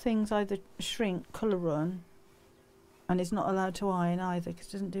 more things either shrink, colour run, and he's not allowed to iron either because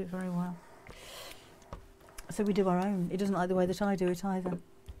he doesn't do it very well. So we do our own. He doesn't like the way that I do it either.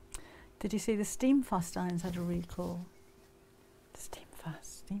 Did you see the steam fast irons had a recall? The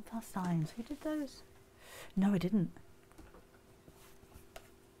steam fast irons. Who did those? No, I didn't.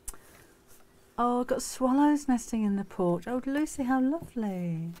 Oh, I've got swallows nesting in the porch. Oh, Lucy, how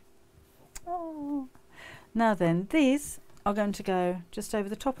lovely. Oh. Now then, these are going to go just over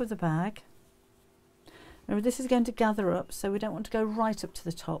the top of the bag. Remember, this is going to gather up, so we don't want to go right up to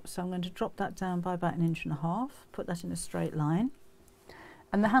the top. So I'm going to drop that down by about 1.5 inches, put that in a straight line.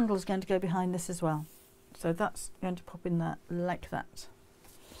 And the handle is going to go behind this as well. So that's going to pop in there like that.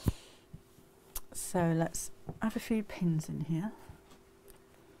 So let's have a few pins in here.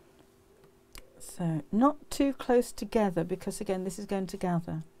 So not too close together because again this is going to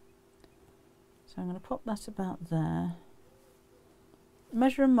gather. So I'm going to pop that about there.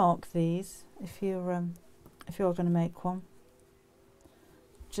 Measure and mark these if you're going to make one,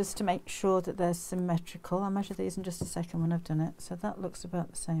 just to make sure that they're symmetrical. I'll measure these in just a second when I've done it. So that looks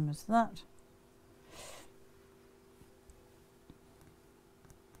about the same as that.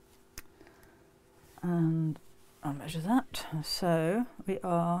 And I'll measure that. So we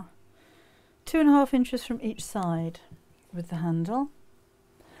are 2.5 inches from each side with the handle.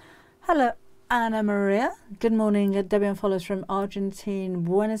 Hello, Anna Maria. Good morning, Debbie follows from Argentine,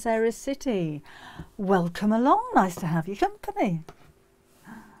 Buenos Aires City. Welcome along. Nice to have you company.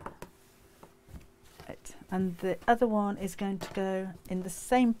 Right. And the other one is going to go in the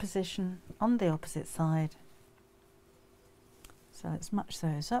same position on the opposite side. So let's match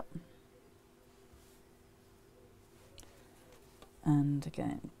those up. And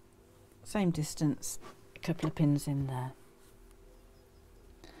again, same distance, a couple of pins in there.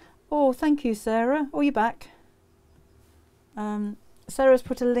 Oh, thank you, Sarah. Oh, you're back. Sarah's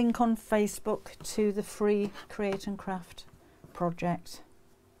put a link on Facebook to the free Create and Craft project.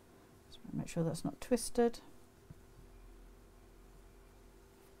 Just make sure that's not twisted.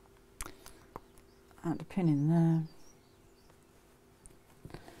 And a pin in there.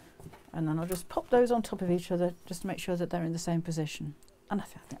 And then I'll just pop those on top of each other just to make sure that they're in the same position. And I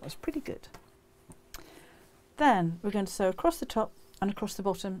think that was pretty good. Then we're going to sew across the top and across the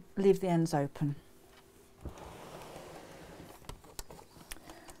bottom, leave the ends open.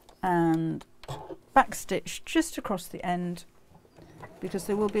 And backstitch just across the end, because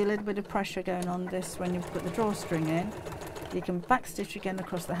there will be a little bit of pressure going on this when you put the drawstring in. You can backstitch again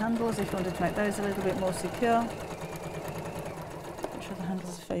across the handles if you wanted to make those a little bit more secure. Make sure the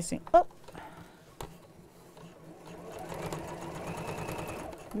handles are facing up.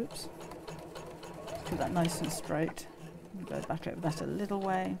 Oops. Keep that nice and straight. Go back over that a little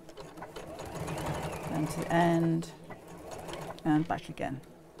way. Then to the end. And back again.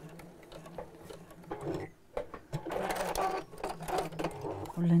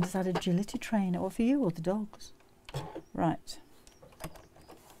 Oh, Linda's had agility trainer. Or for you or the dogs. Right.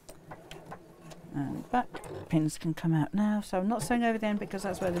 And back. Pins can come out now. So I'm not sewing over the end because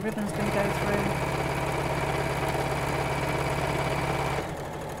that's where the ribbon's going to go through.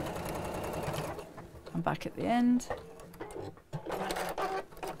 And back at the end.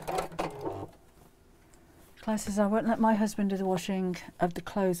 Clive says, I won't let my husband do the washing of the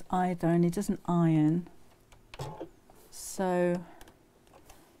clothes either, and he doesn't iron. So,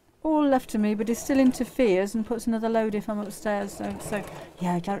 all left to me, but he still interferes and puts another load if I'm upstairs. So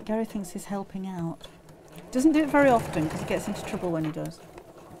yeah, Gary thinks he's helping out. Doesn't do it very often because he gets into trouble when he does.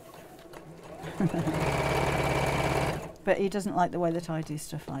 But he doesn't like the way that I do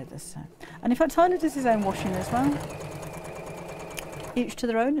stuff either. So, and in fact, Tyler does his own washing as well. Each to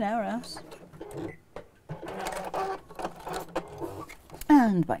their own in our house.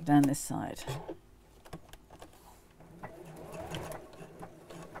 And back down this side.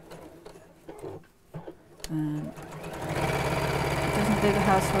 Doesn't do the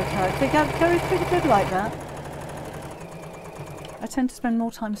housework out. I think Gary's pretty good like that. I tend to spend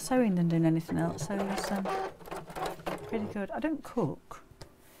more time sewing than doing anything else, so it's pretty good. I don't cook.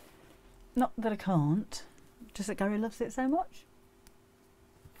 Not that I can't, just that Gary loves it so much.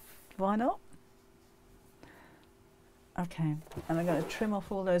 Why not? Okay, and I'm going to trim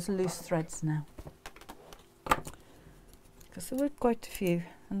off all those loose threads now, because there were quite a few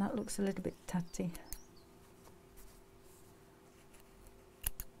and that looks a little bit tatty.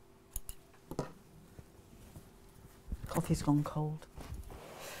 Coffee's gone cold.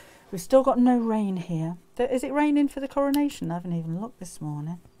 We've still got no rain here. Is it raining for the coronation? I haven't even looked this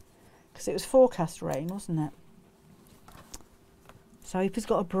morning because it was forecast rain, wasn't it? So I hope he's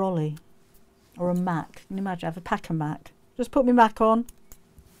got a brolly or a Mac. Can you imagine? I have a pack of Mac. Just put my Mac on.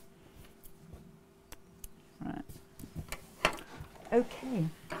 Right. Okay.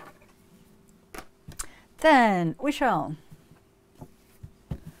 Then we shall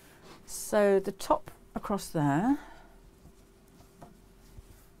sew the top across there.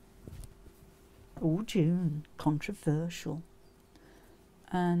 Oh, June, controversial.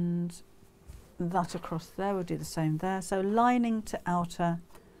 And that across there, we'll do the same there. So lining to outer,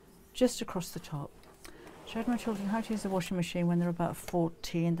 just across the top. Showed my children how to use the washing machine when they're about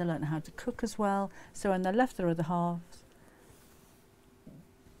 14. They learn how to cook as well. So when they left their other halves,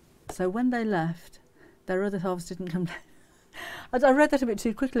 their other halves didn't come down. I read that a bit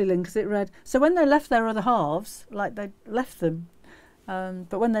too quickly, Lynn, because it read, so when they left their other halves, like they left them,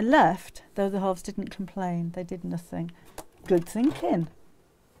 but when they left, the other halves didn't complain. They did nothing. Good thinking.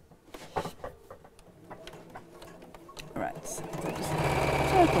 Right, so just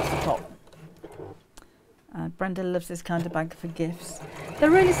sew across the top. Brenda loves this kind of bag for gifts. They're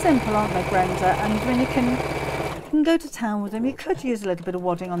really simple, aren't they, Brenda? And when you can go to town with them, you could use a little bit of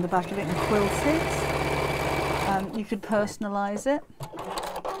wadding on the back of it and quilt it. You could personalise it.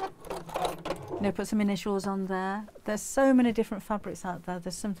 You know, put some initials on there. There's so many different fabrics out there.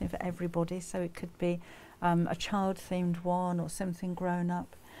 There's something for everybody. So it could be a child-themed one or something grown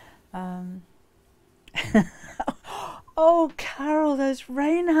up. Oh, Carol, those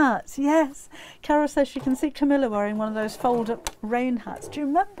rain hats. Yes. Carol says she can see Camilla wearing one of those fold-up rain hats. Do you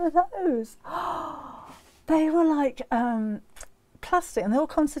remember those? They were like plastic, and they were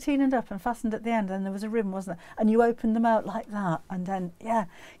concertinaed up and fastened at the end, and there was a ribbon, wasn't there? And you opened them out like that, and then, yeah,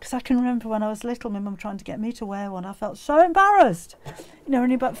 because I can remember when I was little, my mum trying to get me to wear one. I felt so embarrassed. You know,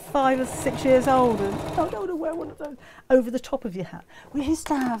 only about 5 or 6 years old, and I don't want to wear one of those over the top of your hat. We used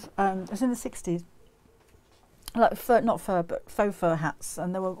to have, it was in the 60s, like faux fur hats,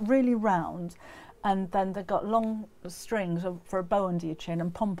 and they were really round, and then they've got long strings for a bow under your chin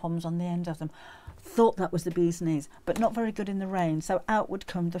and pom-poms on the end of them. Thought that was the bee's knees, but not very good in the rain, so out would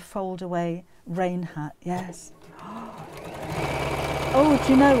come the fold-away rain hat. Yes. Oh,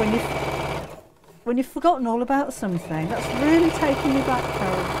 do you know when you've forgotten all about something? That's really taking me back,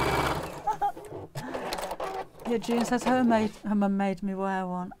 Carol. Yeah, June says her mum made me wear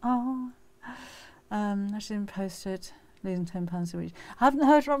one. Oh. She's been posted, losing £10 a week. I haven't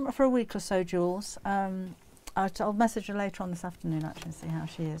heard from her for a week or so, Jules. I'll message her later on this afternoon actually and see how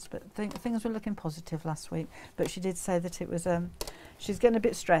she is. But things were looking positive last week. But she did say that it was, she's getting a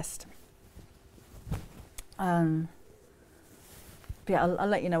bit stressed. But yeah, I'll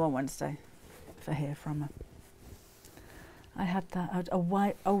let you know on Wednesday if I hear from her. I had that, a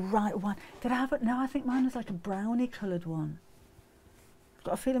white, oh right, one. Did I have it? No, I think mine was like a brownie coloured one. I've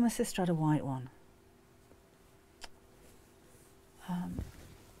got a feeling my sister had a white one.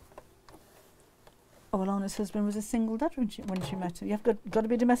 Oh, well, Anna's husband was a single dad when she met him. You've got to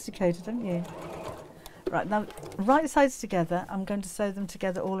be domesticated, haven't you? Right, now, right sides together, I'm going to sew them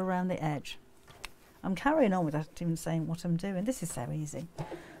together all around the edge. I'm carrying on without even saying what I'm doing. This is so easy.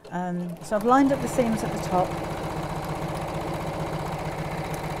 So I've lined up the seams at the top.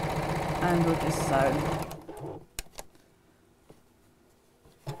 And we'll just sew.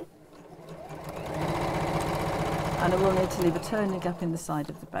 And I will need to leave a turning gap in the side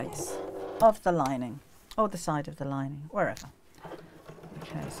of the base of the lining, or the side of the lining, wherever.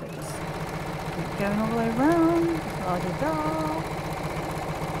 Okay, so just keep going all the way around. La-di-da.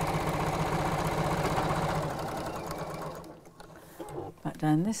 Back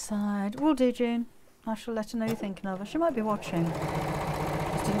down this side. Will do, June. I shall let her know you're thinking of her. She might be watching.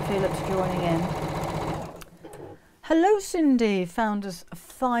 Just didn't feel up to joining in. Hello, Cindy. Found us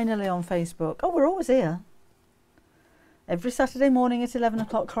finally on Facebook. Oh, we're always here. Every Saturday morning at 11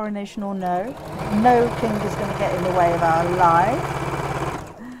 o'clock, coronation or no. No king is going to get in the way of our live.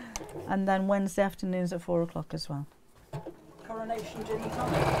 And then Wednesday afternoons at 4 o'clock as well. Coronation Jenny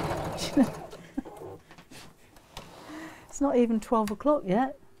time. It's not even 12 o'clock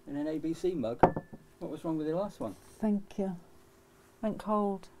yet. In an ABC mug. What was wrong with the last one? Thank you. Went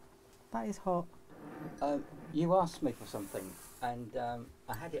cold. That is hot. You asked me for something, and I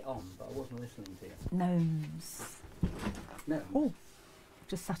had it on, but I wasn't listening to you. Gnomes. No. Oh,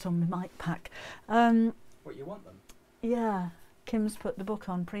 just sat on my mic pack. What, you want them? Yeah, Kim's put the book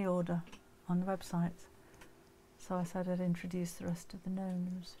on pre-order on the website. So I said I'd introduce the rest of the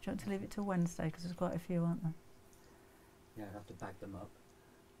gnomes. Do you want to leave it till Wednesday, because there's quite a few, aren't there? Yeah, I'd have to bag them up.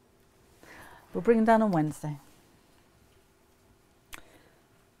 We'll bring them down on Wednesday.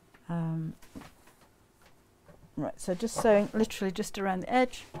 Right, so just sewing literally just around the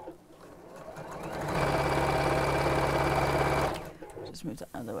edge. Just move that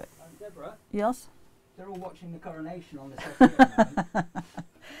out of the way. Deborah? Yes? They're all watching the coronation on the settee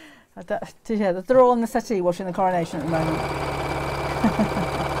at the moment. Yeah, they're all on the settee watching the coronation at the moment.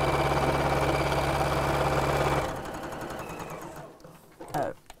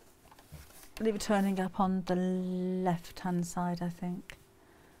 Oh. Leave a turning gap on the left-hand side, I think.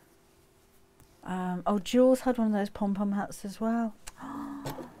 Oh, Jules had one of those pom-pom hats as well. So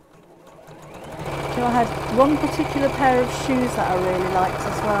I had one particular pair of shoes that I really liked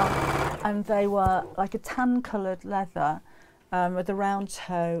as well, and they were like a tan coloured leather with a round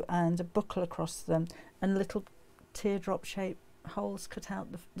toe and a buckle across them and little teardrop shaped holes cut out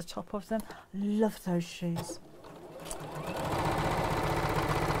the top of them. Love those shoes.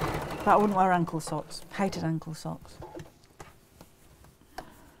 But I wouldn't wear ankle socks. Hated ankle socks.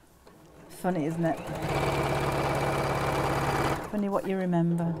 Funny, isn't it? Funny what you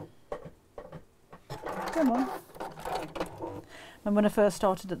remember. Come on. And when I first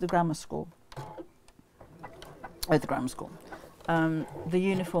started at the grammar school, the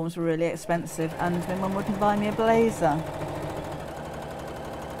uniforms were really expensive, and my mum wouldn't buy me a blazer.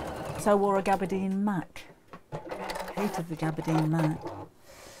 So I wore a gabardine mac. Hated the gabardine mac.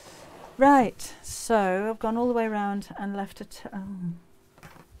 Right, so I've gone all the way around and left it.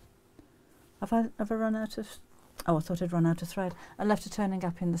 Have I run out of? Oh, I thought I'd run out of thread. I left a turning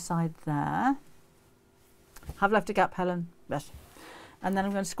gap in the side there. Have left a gap, Helen. Yes. And then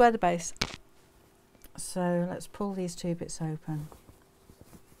I'm going to square the base. So let's pull these two bits open.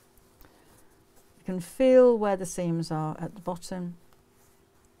 You can feel where the seams are at the bottom.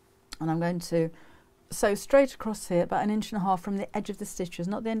 And I'm going to sew straight across here, about 1.5 inches from the edge of the stitches,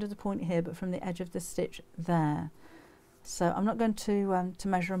 not the end of the point here, but from the edge of the stitch there. So I'm not going to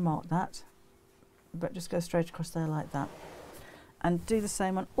measure and mark that, but just go straight across there like that. And do the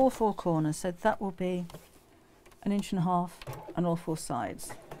same on all 4 corners. So that will be 1.5 inches on all 4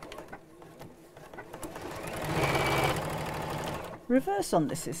 sides. Reverse on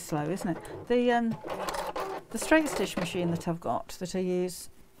this is slow, isn't it? The straight stitch machine that I've got, that I use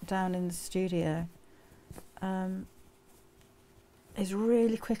down in the studio, is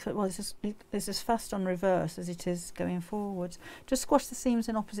really quick. Well, it's as fast on reverse as it is going forwards. Just squash the seams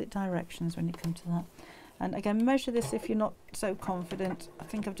in opposite directions when you come to that. And again, measure this if you're not so confident. I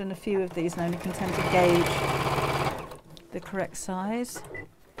think I've done a few of these now and you can tend to gauge the correct size.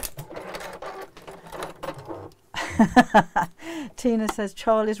 Tina says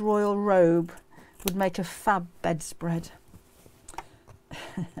Charlie's royal robe would make a fab bedspread.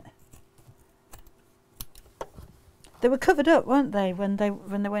 They were covered up, weren't they, when they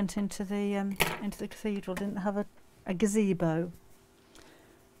went into the cathedral? Didn't have a gazebo,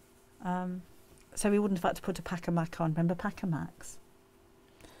 so we wouldn't have had to put a pack-a-mac on. Remember pack-a-macs?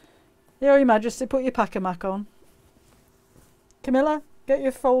 Your Majesty, put your pack-a-mac on. Camilla, get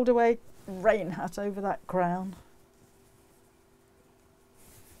your fold-away rain hat over that crown.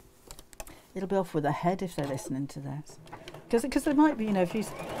 It'll be off with their head if they're listening to this, because there might be, you know, if he's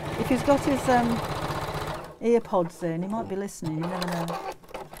got his ear pods in, he might be listening. You never know.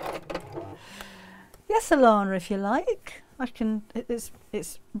 Yes, Alana, if you like, I can. It's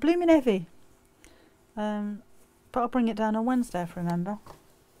blooming heavy, but I'll bring it down on Wednesday, if I remember,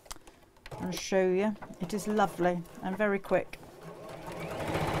 and show you. It is lovely and very quick.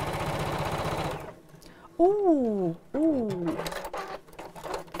 Ooh, ooh!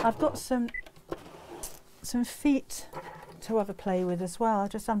 I've got some feet to have a play with as well. I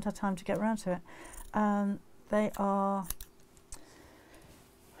just haven't had time to get around to it. They are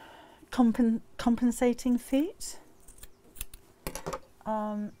compensating feet,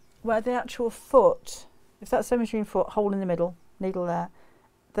 where the actual foot, if that's sewing machine foot, hole in the middle, needle there,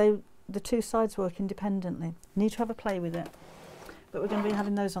 the two sides work independently. Need to have a play with it, but we're going to be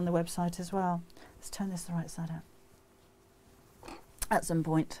having those on the website as well. Let's turn this the right side out. At some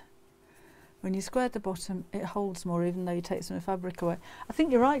point, when you square the bottom, it holds more, even though you take some of the fabric away. I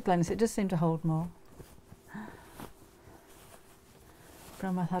think you're right, Glennis, it does seem to hold more.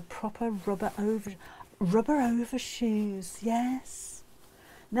 Grandma had proper rubber overshoes, yes.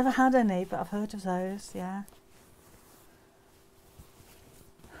 Never had any, but I've heard of those, yeah.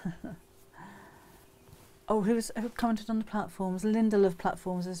 Oh, who commented on the platforms? Linda loved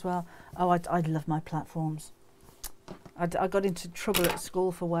platforms as well. Oh, I love my platforms. I got into trouble at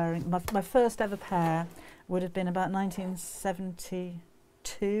school for wearing my first ever pair. Would have been about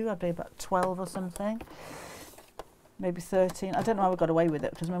 1972. I'd be about 12 or something, maybe 13. I don't know how I got away with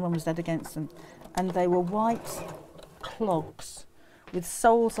it because my mum was dead against them. And they were white clogs with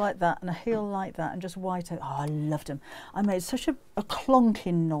soles like that and a heel like that and just white. Oh, I loved them. I made such a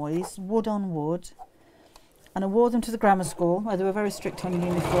clonking noise, wood on wood. And I wore them to the grammar school where they were very strict on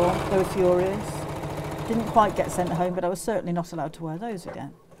uniform. They were furious. Didn't quite get sent home, but I was certainly not allowed to wear those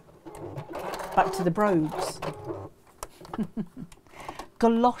again. Back to the brogues.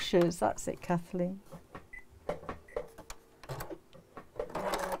 Galoshes, that's it, Kathleen.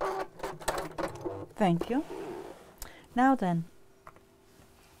 Thank you. Now then,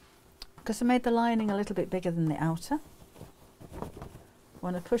 because I made the lining a little bit bigger than the outer,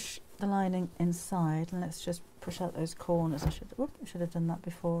 when I push the lining inside, and let's just push out those corners. I should have done that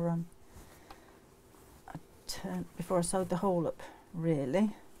before before I sewed the hole up,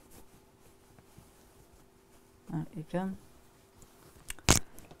 really. There you go.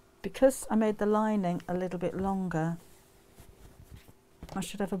 Because I made the lining a little bit longer, I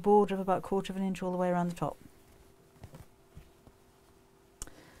should have a border of about 1/4 inch all the way around the top.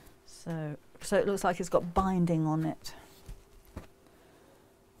 So it looks like it's got binding on it.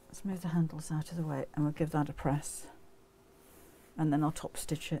 Let's move the handles out of the way and we'll give that a press. And then I'll top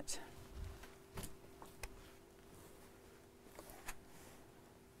stitch it.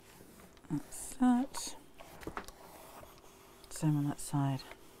 That's that. Same on that side.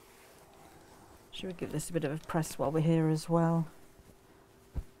 Should we give this a bit of a press while we're here as well?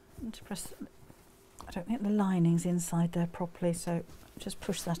 And to press, I don't think the lining's inside there properly, so just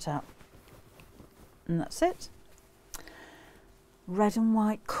push that out. And that's it. Red and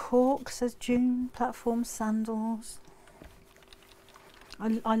white cork, says June. Platform sandals.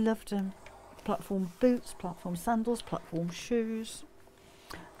 I loved them. Platform boots, platform sandals, platform shoes.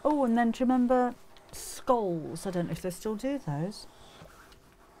 Oh, and then do you remember skulls? I don't know if they still do those.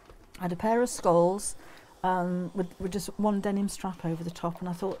 I had a pair of skulls with just one denim strap over the top, and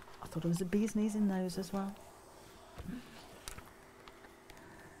I thought it was a bee's knees in those as well.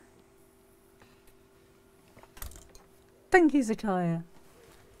 Thank you, Zakaya.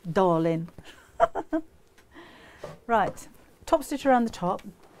 Darling. Right, top stitch around the top.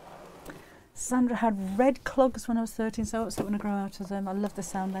 Sandra had red clogs when I was 13, so I also want to grow out of them. I love the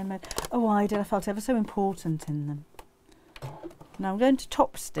sound they made. Oh, I did. I felt ever so important in them. Now I'm going to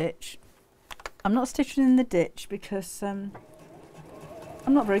top stitch. I'm not stitching in the ditch because I'm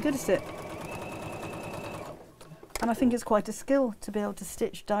not very good at it. And I think it's quite a skill to be able to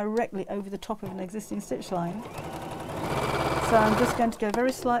stitch directly over the top of an existing stitch line. So I'm just going to go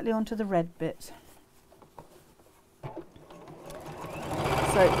very slightly onto the red bit.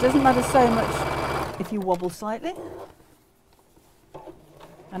 So it doesn't matter so much if you wobble slightly.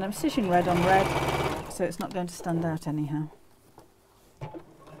 And I'm stitching red on red, so it's not going to stand out anyhow.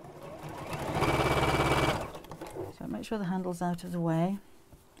 So make sure the handle's out of the way.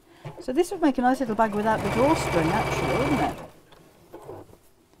 So this would make a nice little bag without the drawstring actually, wouldn't it?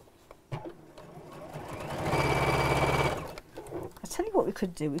 I'll tell you what we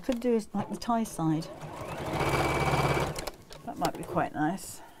could do is like the tie side. That might be quite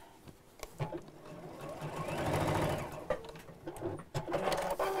nice.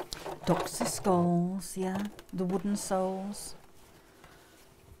 Doctor skulls, yeah, the wooden soles.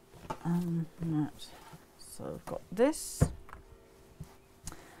 Right. So I've got this,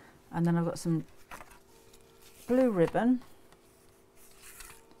 and then I've got some blue ribbon.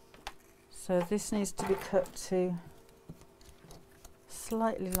 So this needs to be cut to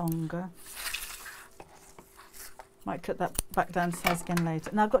slightly longer. Might cut that back down to size again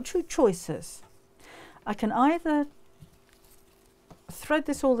later. Now I've got two choices. I can either thread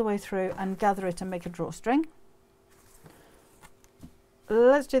this all the way through and gather it and make a drawstring.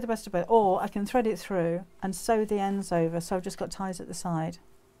 Let's do the best of both. Or I can thread it through and sew the ends over, so I've just got ties at the side.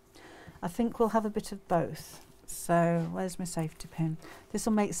 I think we'll have a bit of both. So where's my safety pin? This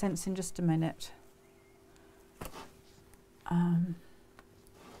will make sense in just a minute.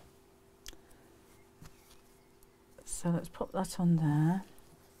 So let's pop that on there.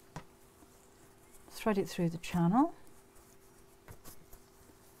 Thread it through the channel.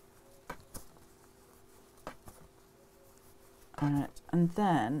 Alright, and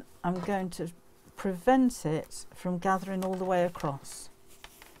then I'm going to prevent it from gathering all the way across.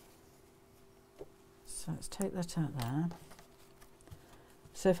 So let's take that out there.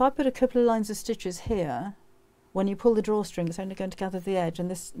 So if I put a couple of lines of stitches here, when you pull the drawstring it's only going to gather the edge, and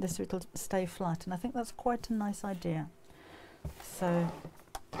this will stay flat, and I think that's quite a nice idea. So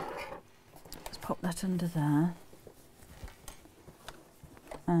let's pop that under there,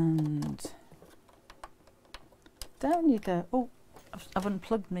 and down you go. Oh, I've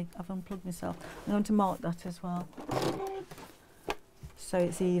unplugged myself. I'm going to mark that as well, so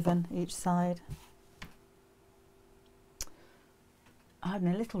it's even each side. I had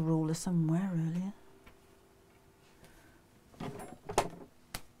my little ruler somewhere earlier.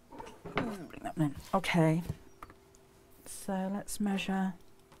 Bring that in. Okay, so let's measure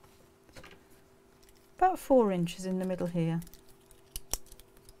about 4 inches in the middle here.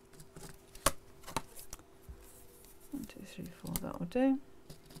 1, 2, 3, 4, that will do.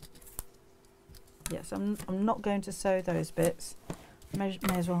 Yes, I'm not going to sew those bits. May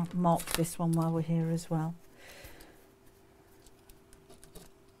as well mark this one while we're here as well.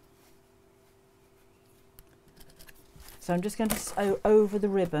 So I'm just going to sew over the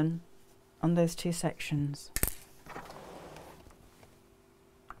ribbon on those two sections.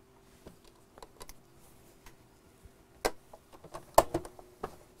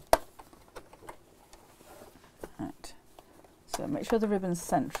 Right. So make sure the ribbon's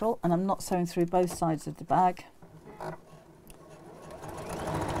central, and I'm not sewing through both sides of the bag.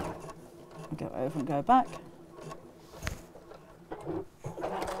 Go over and go back.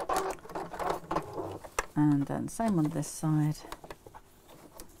 And then same on this side.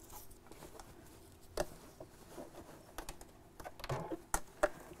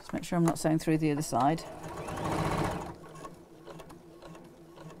 Just make sure I'm not sewing through the other side.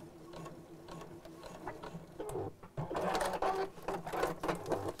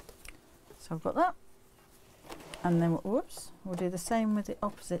 So I've got that. And then, whoops, we'll do the same with the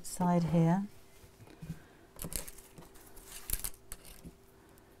opposite side here.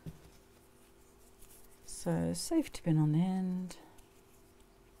 So safety pin on the end,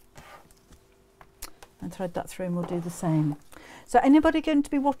 and thread that through, and we'll do the same. So anybody going to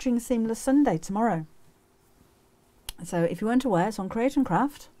be watching Seamless Sunday tomorrow? So if you weren't aware, it's on Create and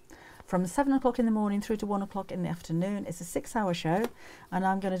Craft from 7 o'clock in the morning through to 1 o'clock in the afternoon. It's a 6-hour show, and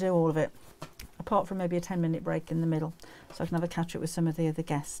I'm going to do all of it, apart from maybe a 10-minute break in the middle, so I can have a catch up with some of the other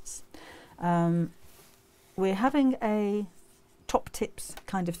guests. We're having a top tips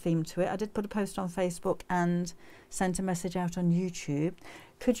kind of theme to it. I did put a post on Facebook and sent a message out on YouTube.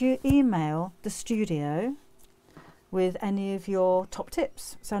 Could you email the studio with any of your top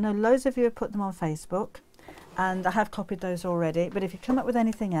tips. So I know loads of you have put them on Facebook, and I have copied those already, but if you come up with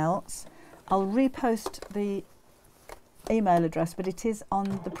anything else, I'll repost the email address, but it is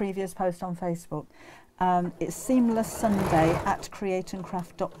on the previous post on Facebook. It's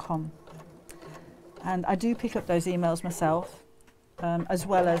seamlesssunday@createandcraft.com, and I do pick up those emails myself, as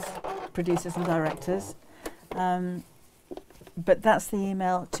well as producers and directors, but that's the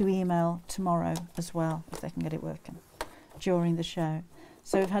email to email tomorrow as well, if they can get it working during the show.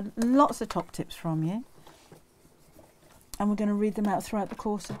 So we've had lots of top tips from you, and we're going to read them out throughout the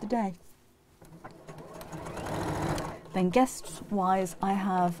course of the day. Then guest-wise, I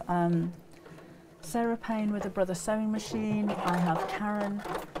have Sarah Payne with a Brother Sewing Machine. I have Karen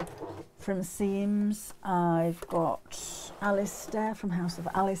from Seams. I've got Alistair from House of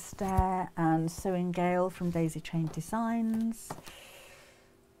Alistair, and Sewing Gale from Daisy Chain Designs. I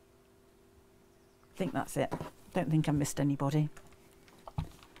think that's it. Don't think I missed anybody.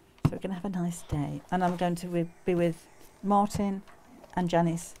 So we're going to have a nice day. And I'm going to be with Martin and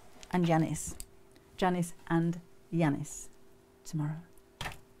Janice and Yanis. Janice and Yanis tomorrow.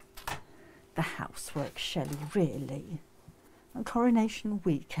 The housework, Shelley, really. On coronation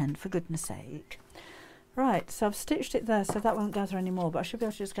weekend, for goodness sake. Right, so I've stitched it there, so that won't gather anymore, but I should be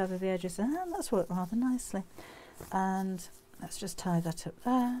able to just gather the edges, and that's worked rather nicely. And let's just tie that up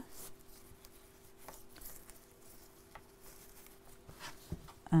there.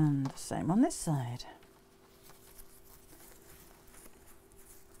 And the same on this side.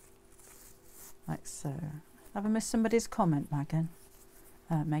 Like so. Have I missed somebody's comment, Megan?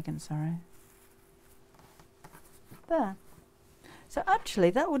 Megan, sorry. There. So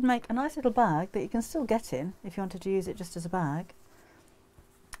actually that would make a nice little bag that you can still get in if you wanted to use it just as a bag.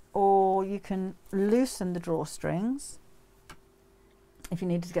 Or you can loosen the drawstrings if you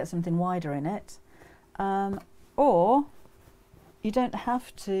needed to get something wider in it. Or you don't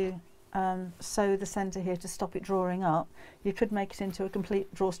have to sew the centre here to stop it drawing up. You could make it into a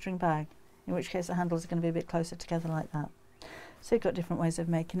complete drawstring bag, in which case the handles are going to be a bit closer together like that. So you've got different ways of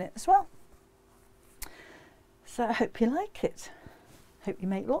making it as well. So I hope you like it. Hope you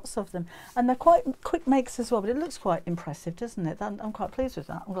make lots of them. And they're quite quick makes as well, but it looks quite impressive, doesn't it? I'm quite pleased with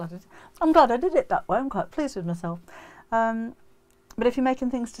that. I'm glad I did it that way. I'm quite pleased with myself. But if you're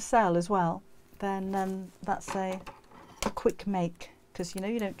making things to sell as well, then that's a quick make, because you know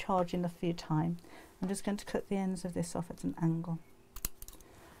you don't charge enough for your time. I'm just going to cut the ends of this off at an angle.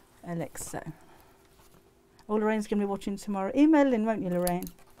 Like so. Oh, Lorraine's going to be watching tomorrow. Email in, won't you, Lorraine?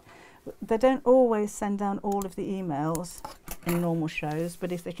 They don't always send down all of the emails in normal shows,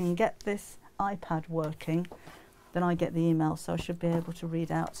 but if they can get this iPad working, then I get the email, so I should be able to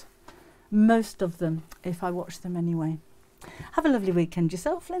read out most of them if I watch them anyway. Have a lovely weekend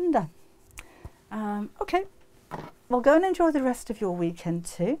yourself, Linda. Okay, well, go and enjoy the rest of your weekend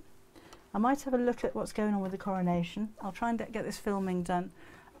too. I might have a look at what's going on with the coronation. I'll try and get this filming done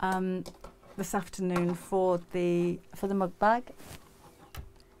this afternoon for the mug bag.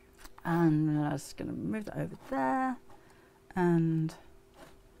 And I'm just going to move that over there and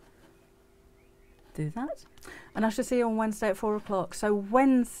do that. And I shall see you on Wednesday at 4 o'clock. So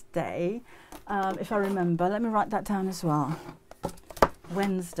Wednesday, if I remember, let me write that down as well.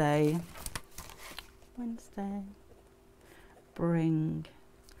 Wednesday, bring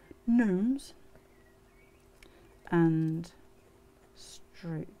gnomes and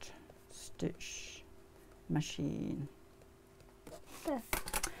straight stitch machine. There.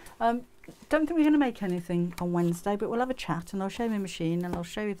 Don't think we're going to make anything on Wednesday, but we'll have a chat and I'll show you my machine and I'll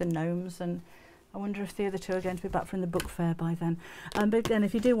show you the gnomes, and I wonder if the other two are going to be back from the book fair by then. But again,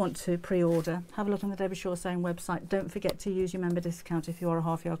 if you do want to pre-order, have a look on the Debbie Shaw Sewing website. Don't forget to use your member discount if you are a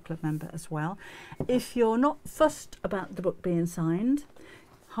Half Yard Club member as well. If you're not fussed about the book being signed,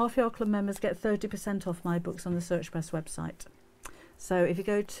 Half Yard Club members get 30% off my books on the Searchpress website. So if you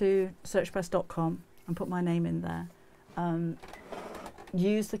go to searchpress.com and put my name in there,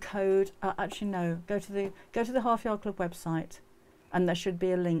 use the code. Actually, no. Go to the Half Yard Club website, and there should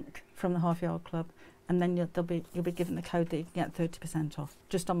be a link from the Half Yard Club, and then you'll be given the code that you can get 30% off.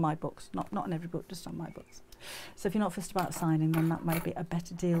 Just on my books, not on every book, just on my books. So if you're not fussed about signing, then that may be a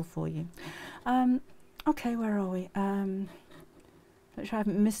better deal for you. Okay, where are we? Make sure I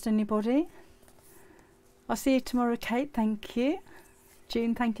haven't missed anybody. I'll see you tomorrow, Kate. Thank you.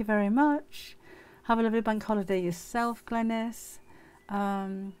 June, thank you very much. Have a lovely bank holiday yourself, Glenys.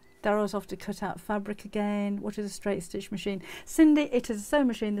 Darrow's off to cut out fabric again. What is a straight stitch machine? Cindy, it is a sewing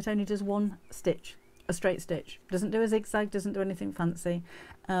machine that only does one stitch, a straight stitch. Doesn't do a zigzag, doesn't do anything fancy.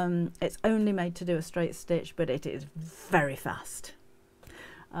 It's only made to do a straight stitch, but it is very fast.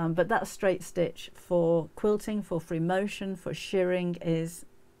 But that straight stitch for quilting, for free motion, for shirring is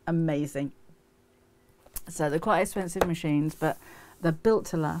amazing. So they're quite expensive machines, but they're built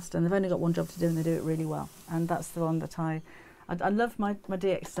to last, and they've only got one job to do, and they do it really well. And that's the one that I love my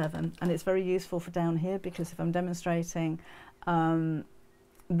DX7, and it's very useful for down here, because if I'm demonstrating,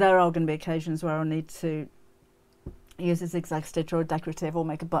 there are going to be occasions where I'll need to use a zigzag stitch or a decorative, or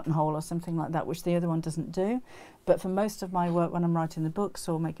make a buttonhole or something like that, which the other one doesn't do. But for most of my work, when I'm writing the books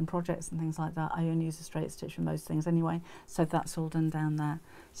or making projects and things like that, I only use a straight stitch for most things anyway. So that's all done down there.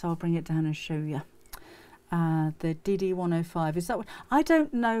 So I'll bring it down and show you. The DD105, is that what? I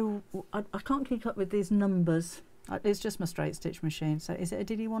don't know, I can't keep up with these numbers. It's just my straight stitch machine. So is it a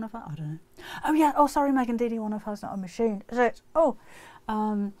DD105? I don't know. Oh yeah, oh sorry Megan, DD105 is not a machine, is it? Oh,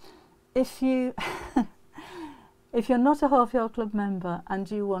 if you if you're not a Half Yard Club member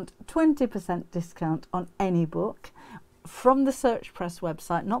and you want 20% discount on any book from the Search Press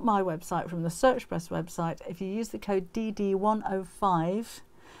website, not my website, from the Search Press website, if you use the code DD105,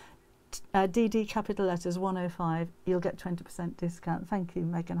 DD capital letters 105, you'll get 20% discount. Thank you,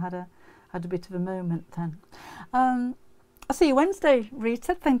 Megan. Had a bit of a moment then. I'll see you Wednesday,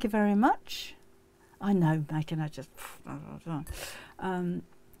 Rita. Thank you very much. I know, Megan. I just.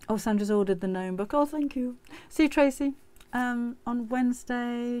 Oh, Sandra's ordered the gnome book. Oh, thank you. See you, Tracy. On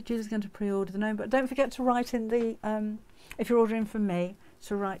Wednesday, Julie's going to pre-order the gnome book. Don't forget to write in the if you're ordering from me,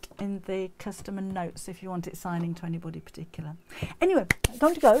 to write in the customer notes if you want it signing to anybody particular. Anyway,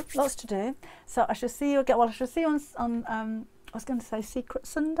 time to go, lots to do. So I shall see you again. Well, I shall see you on I was going to say Secret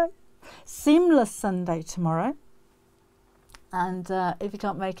Sunday, Seamless Sunday tomorrow. And if you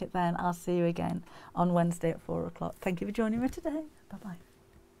can't make it then, I'll see you again on Wednesday at 4 o'clock. Thank you for joining me today. Bye-bye.